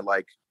 you want to,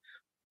 like,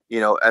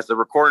 as a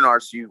recording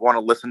artist, you want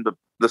to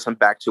listen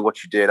back to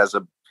what you did. As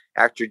a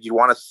actor, you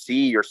want to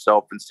see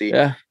yourself and see,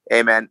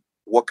 hey, man,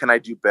 what can I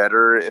do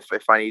better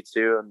if I need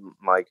to? And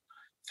like,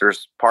 if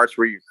there's parts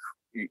where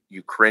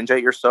you cringe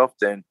at yourself,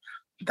 then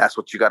that's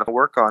what you got to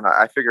work on.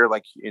 I figure,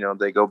 like,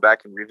 they go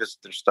back and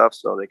revisit their stuff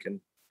so they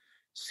can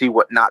see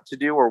what not to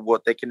do or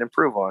what they can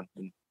improve on.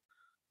 And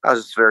that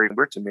was just very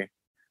weird to me.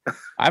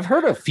 I've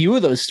heard a few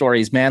of those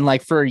stories, man.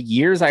 Like for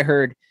years, I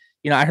heard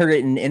it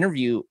in an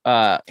interview.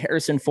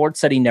 Harrison Ford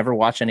said he never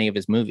watched any of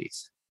his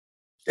movies.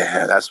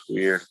 Yeah, that's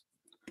weird.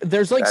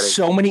 There's like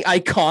so many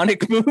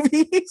iconic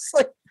movies.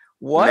 Like,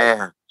 what?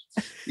 Man.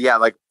 Yeah,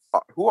 like,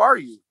 who are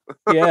you?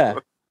 Yeah.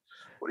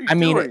 What are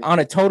you doing? On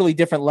a totally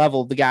different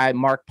level, the guy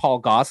Mark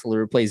Paul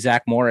Gosselaar, who plays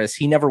Zach Morris,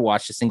 he never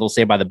watched a single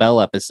Saved by the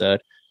Bell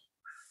episode.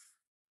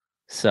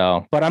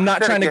 So, but I'm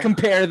not trying to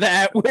compare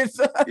that with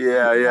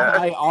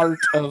my art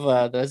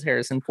of those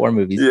Harrison Ford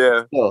movies.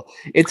 Yeah, so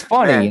it's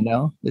funny,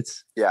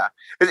 It's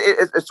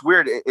it's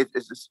weird.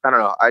 It's just, I don't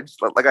know. I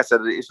just, like I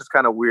said, it's just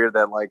kind of weird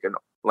that like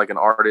an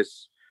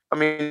artist. I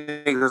mean,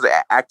 because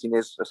acting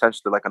is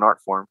essentially like an art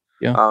form.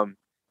 Yeah.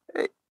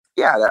 I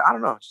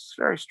don't know. It's just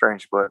very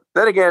strange. But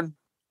then again,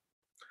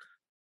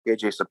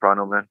 AJ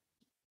Soprano, man.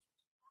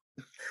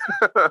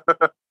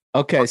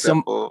 Okay,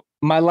 so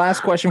my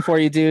last question for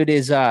you, dude,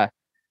 is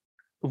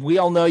we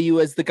all know you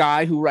as the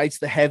guy who writes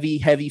the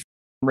heavy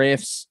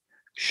riffs,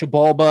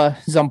 Xibalba,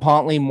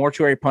 Zompantli,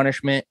 Mortuary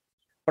Punishment.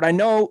 But I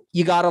know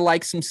you got to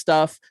like some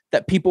stuff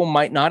that people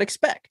might not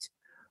expect.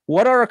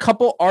 What are a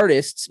couple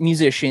artists,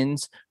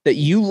 musicians that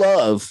you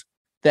love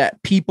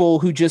that people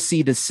who just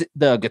see the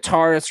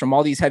guitarists from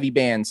all these heavy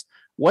bands,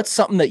 what's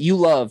something that you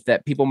love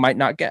that people might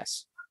not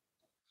guess?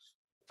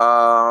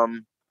 I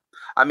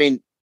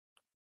mean,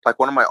 like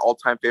one of my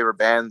all-time favorite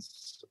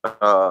bands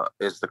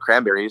is the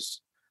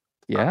Cranberries.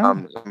 Yeah.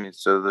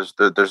 So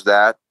there's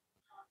that.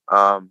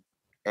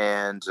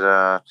 And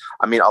I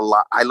mean,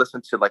 I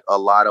listen to like a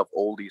lot of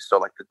oldies. So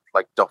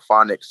like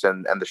Delphonics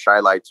and the Shy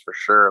Lights for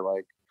sure,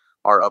 like,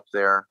 are up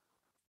there.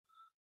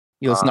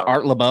 You listen to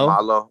Art Laboe?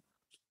 Malo.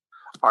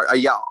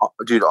 Yeah,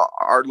 dude,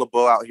 Art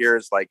Laboe out here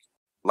is like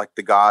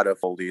the god of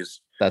oldies.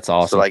 That's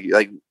awesome. So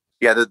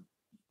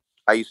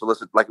I used to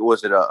listen, like,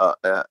 was it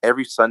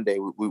every Sunday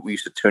we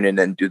used to tune in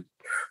and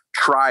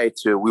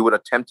we would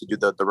attempt to do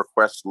the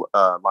request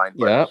line,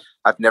 but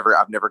I've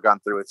never gone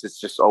through it. It's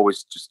just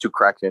always just too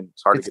cracking.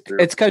 It's hard to get through.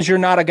 It's because you're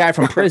not a guy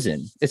from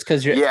prison. It's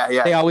because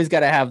they always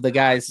got to have the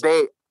guys.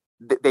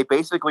 They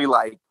basically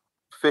like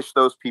fish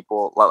those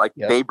people, like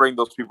they bring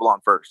those people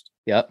on first.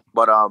 Yep.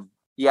 But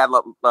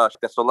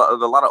that's a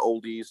lot of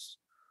oldies.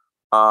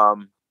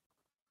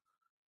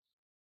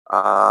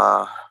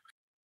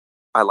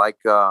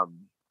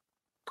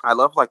 I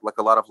love like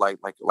a lot of like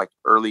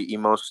early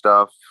emo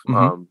stuff.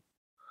 Mm-hmm.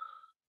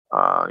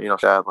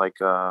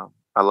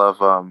 I love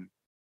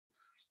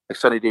like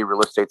Sunny Day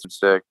Real Estate's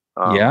sick.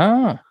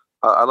 I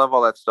love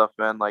all that stuff,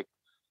 man. Like,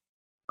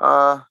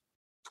 I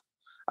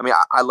mean,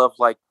 I love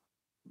like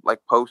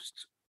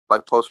post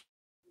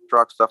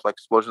rock stuff, like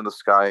Explosion in the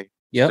Sky,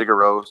 Sigur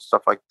Rós,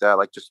 stuff like that,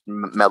 like just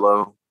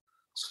mellow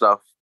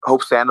stuff.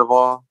 Hope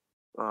Sandoval,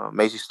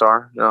 Maisie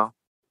Star,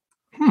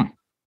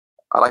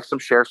 I like some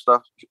Cher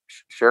stuff.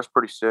 Cher's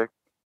pretty sick.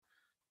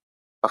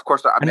 Of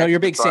course, I know you're a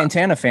big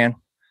Santana fan.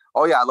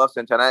 Oh yeah, I love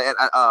Santana, and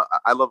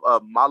I love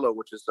Malo,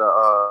 which is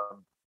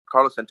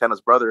Carlos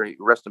Santana's brother.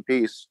 Rest in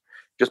peace.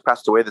 Just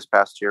passed away this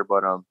past year,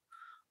 but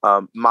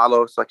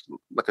Malo is like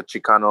a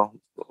Chicano,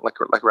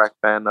 like rock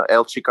band.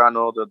 El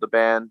Chicano, the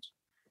band.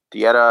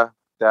 Dieta,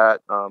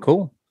 that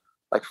cool.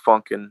 Like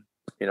funk and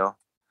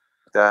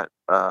that.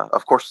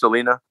 Of course,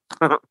 Selena.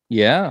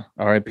 Yeah,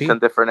 R.I.P.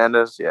 Vicente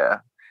Fernandez. Yeah.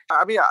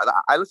 I mean,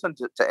 I listen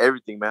to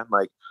everything, man.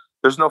 Like,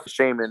 there's no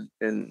shame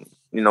in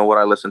what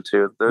I listen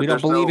to. We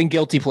don't believe in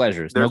guilty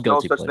pleasures. There's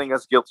no such thing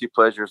as guilty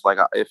pleasures. Like,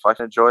 if I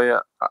can enjoy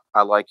it,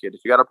 I like it.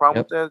 If you got a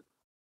problem with it,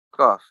 fuck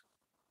off.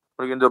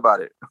 What are you gonna do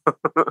about it?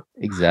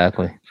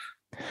 Exactly.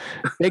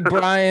 Big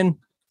Brian,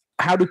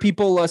 how do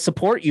people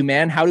support you,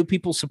 man? How do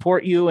people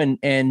support you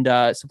and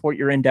support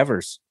your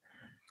endeavors?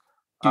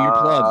 Do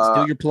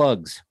your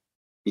plugs.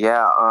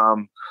 Yeah.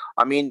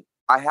 I mean,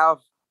 I have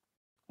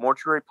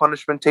Mortuary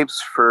Punishment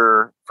tapes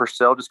for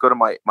sale. Just go to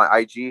my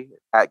IG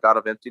at God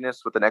of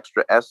Emptiness with an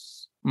extra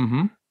S.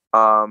 Mm-hmm.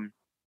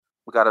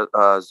 We got a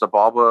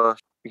Xibalba.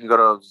 You can go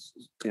to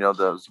the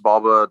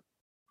Xibalba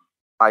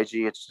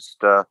IG. It's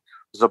just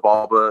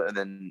Xibalba and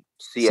then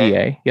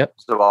CA. Yep.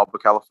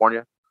 Xibalba,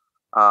 California.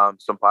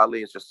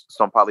 Zompantli is just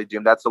Zompantli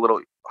Doom. That's a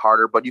little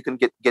harder, but you can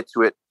get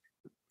to it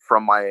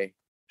from my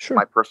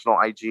personal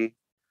IG.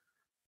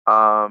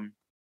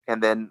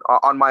 And then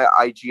on my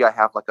IG, I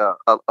have like a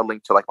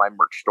link to like my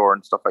merch store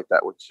and stuff like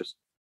that, which just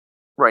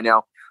right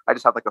now I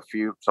just have like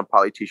some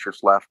poly t-shirts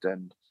left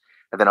and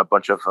and then a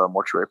bunch of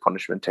Mortuary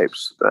Punishment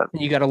tapes. That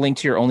You got a link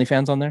to your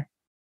OnlyFans on there?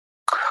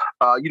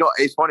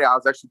 It's funny. I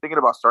was actually thinking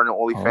about starting an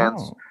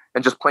OnlyFans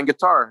and just playing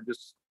guitar.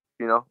 Just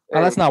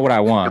that's not what I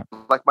want.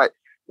 Like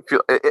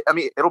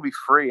it'll be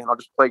free, and I'll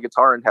just play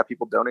guitar and have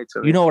people donate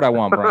to me. You know what I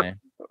want, Brian.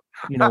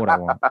 You know what I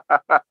want.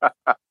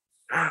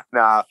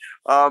 Nah.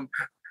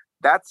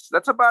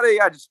 That's about it.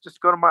 Yeah, just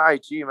go to my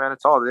IG, man.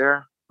 It's all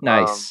there.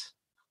 Nice.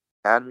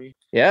 Add me.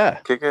 Yeah.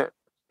 Kick it.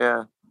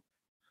 Yeah.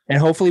 And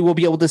hopefully we'll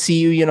be able to see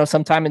you,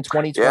 sometime in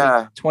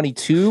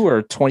 2022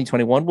 or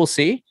 2021. We'll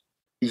see.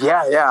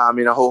 Yeah. I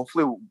mean,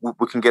 hopefully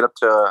we can get up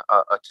to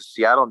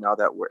Seattle now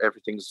that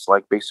everything's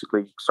like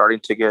basically starting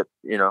to get,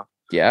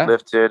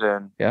 lifted.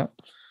 And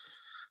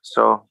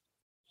so,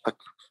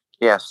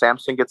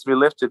 Samson gets me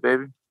lifted,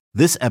 baby.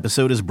 This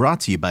episode is brought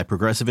to you by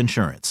Progressive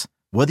Insurance.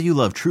 Whether you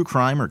love true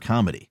crime or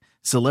comedy,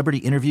 celebrity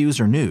interviews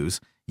or news,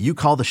 you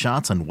call the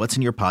shots on what's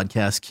in your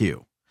podcast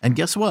queue. And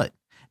guess what?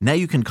 Now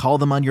you can call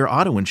them on your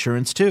auto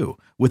insurance too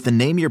with the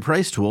Name Your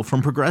Price tool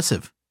from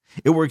Progressive.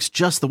 It works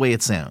just the way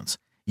it sounds.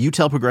 You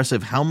tell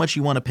Progressive how much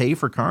you want to pay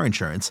for car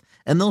insurance,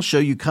 and they'll show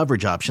you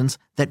coverage options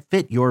that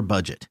fit your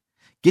budget.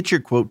 Get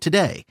your quote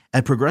today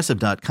at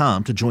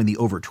Progressive.com to join the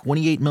over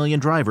 28 million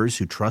drivers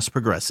who trust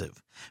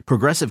Progressive.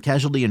 Progressive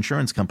Casualty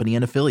Insurance Company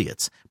and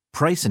Affiliates.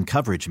 Price and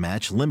coverage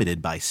match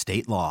limited by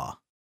state law.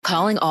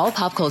 Calling all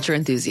pop culture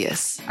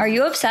enthusiasts. Are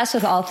you obsessed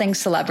with all things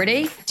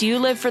celebrity? Do you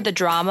live for the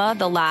drama,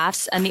 the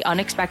laughs, and the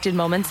unexpected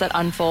moments that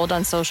unfold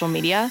on social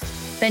media?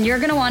 Then you're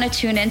going to want to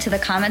tune in to the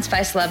Comments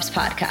by Celebs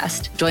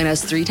podcast. Join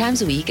us 3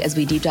 times a week as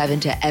we deep dive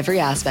into every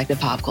aspect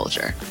of pop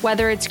culture.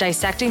 Whether it's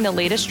dissecting the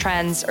latest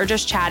trends or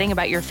just chatting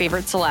about your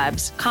favorite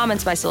celebs,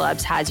 Comments by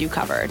Celebs has you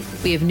covered.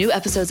 We have new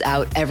episodes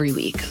out every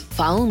week.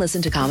 Follow and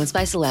listen to Comments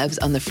by Celebs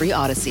on the free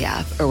Odyssey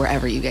app or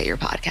wherever you get your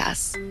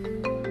podcasts.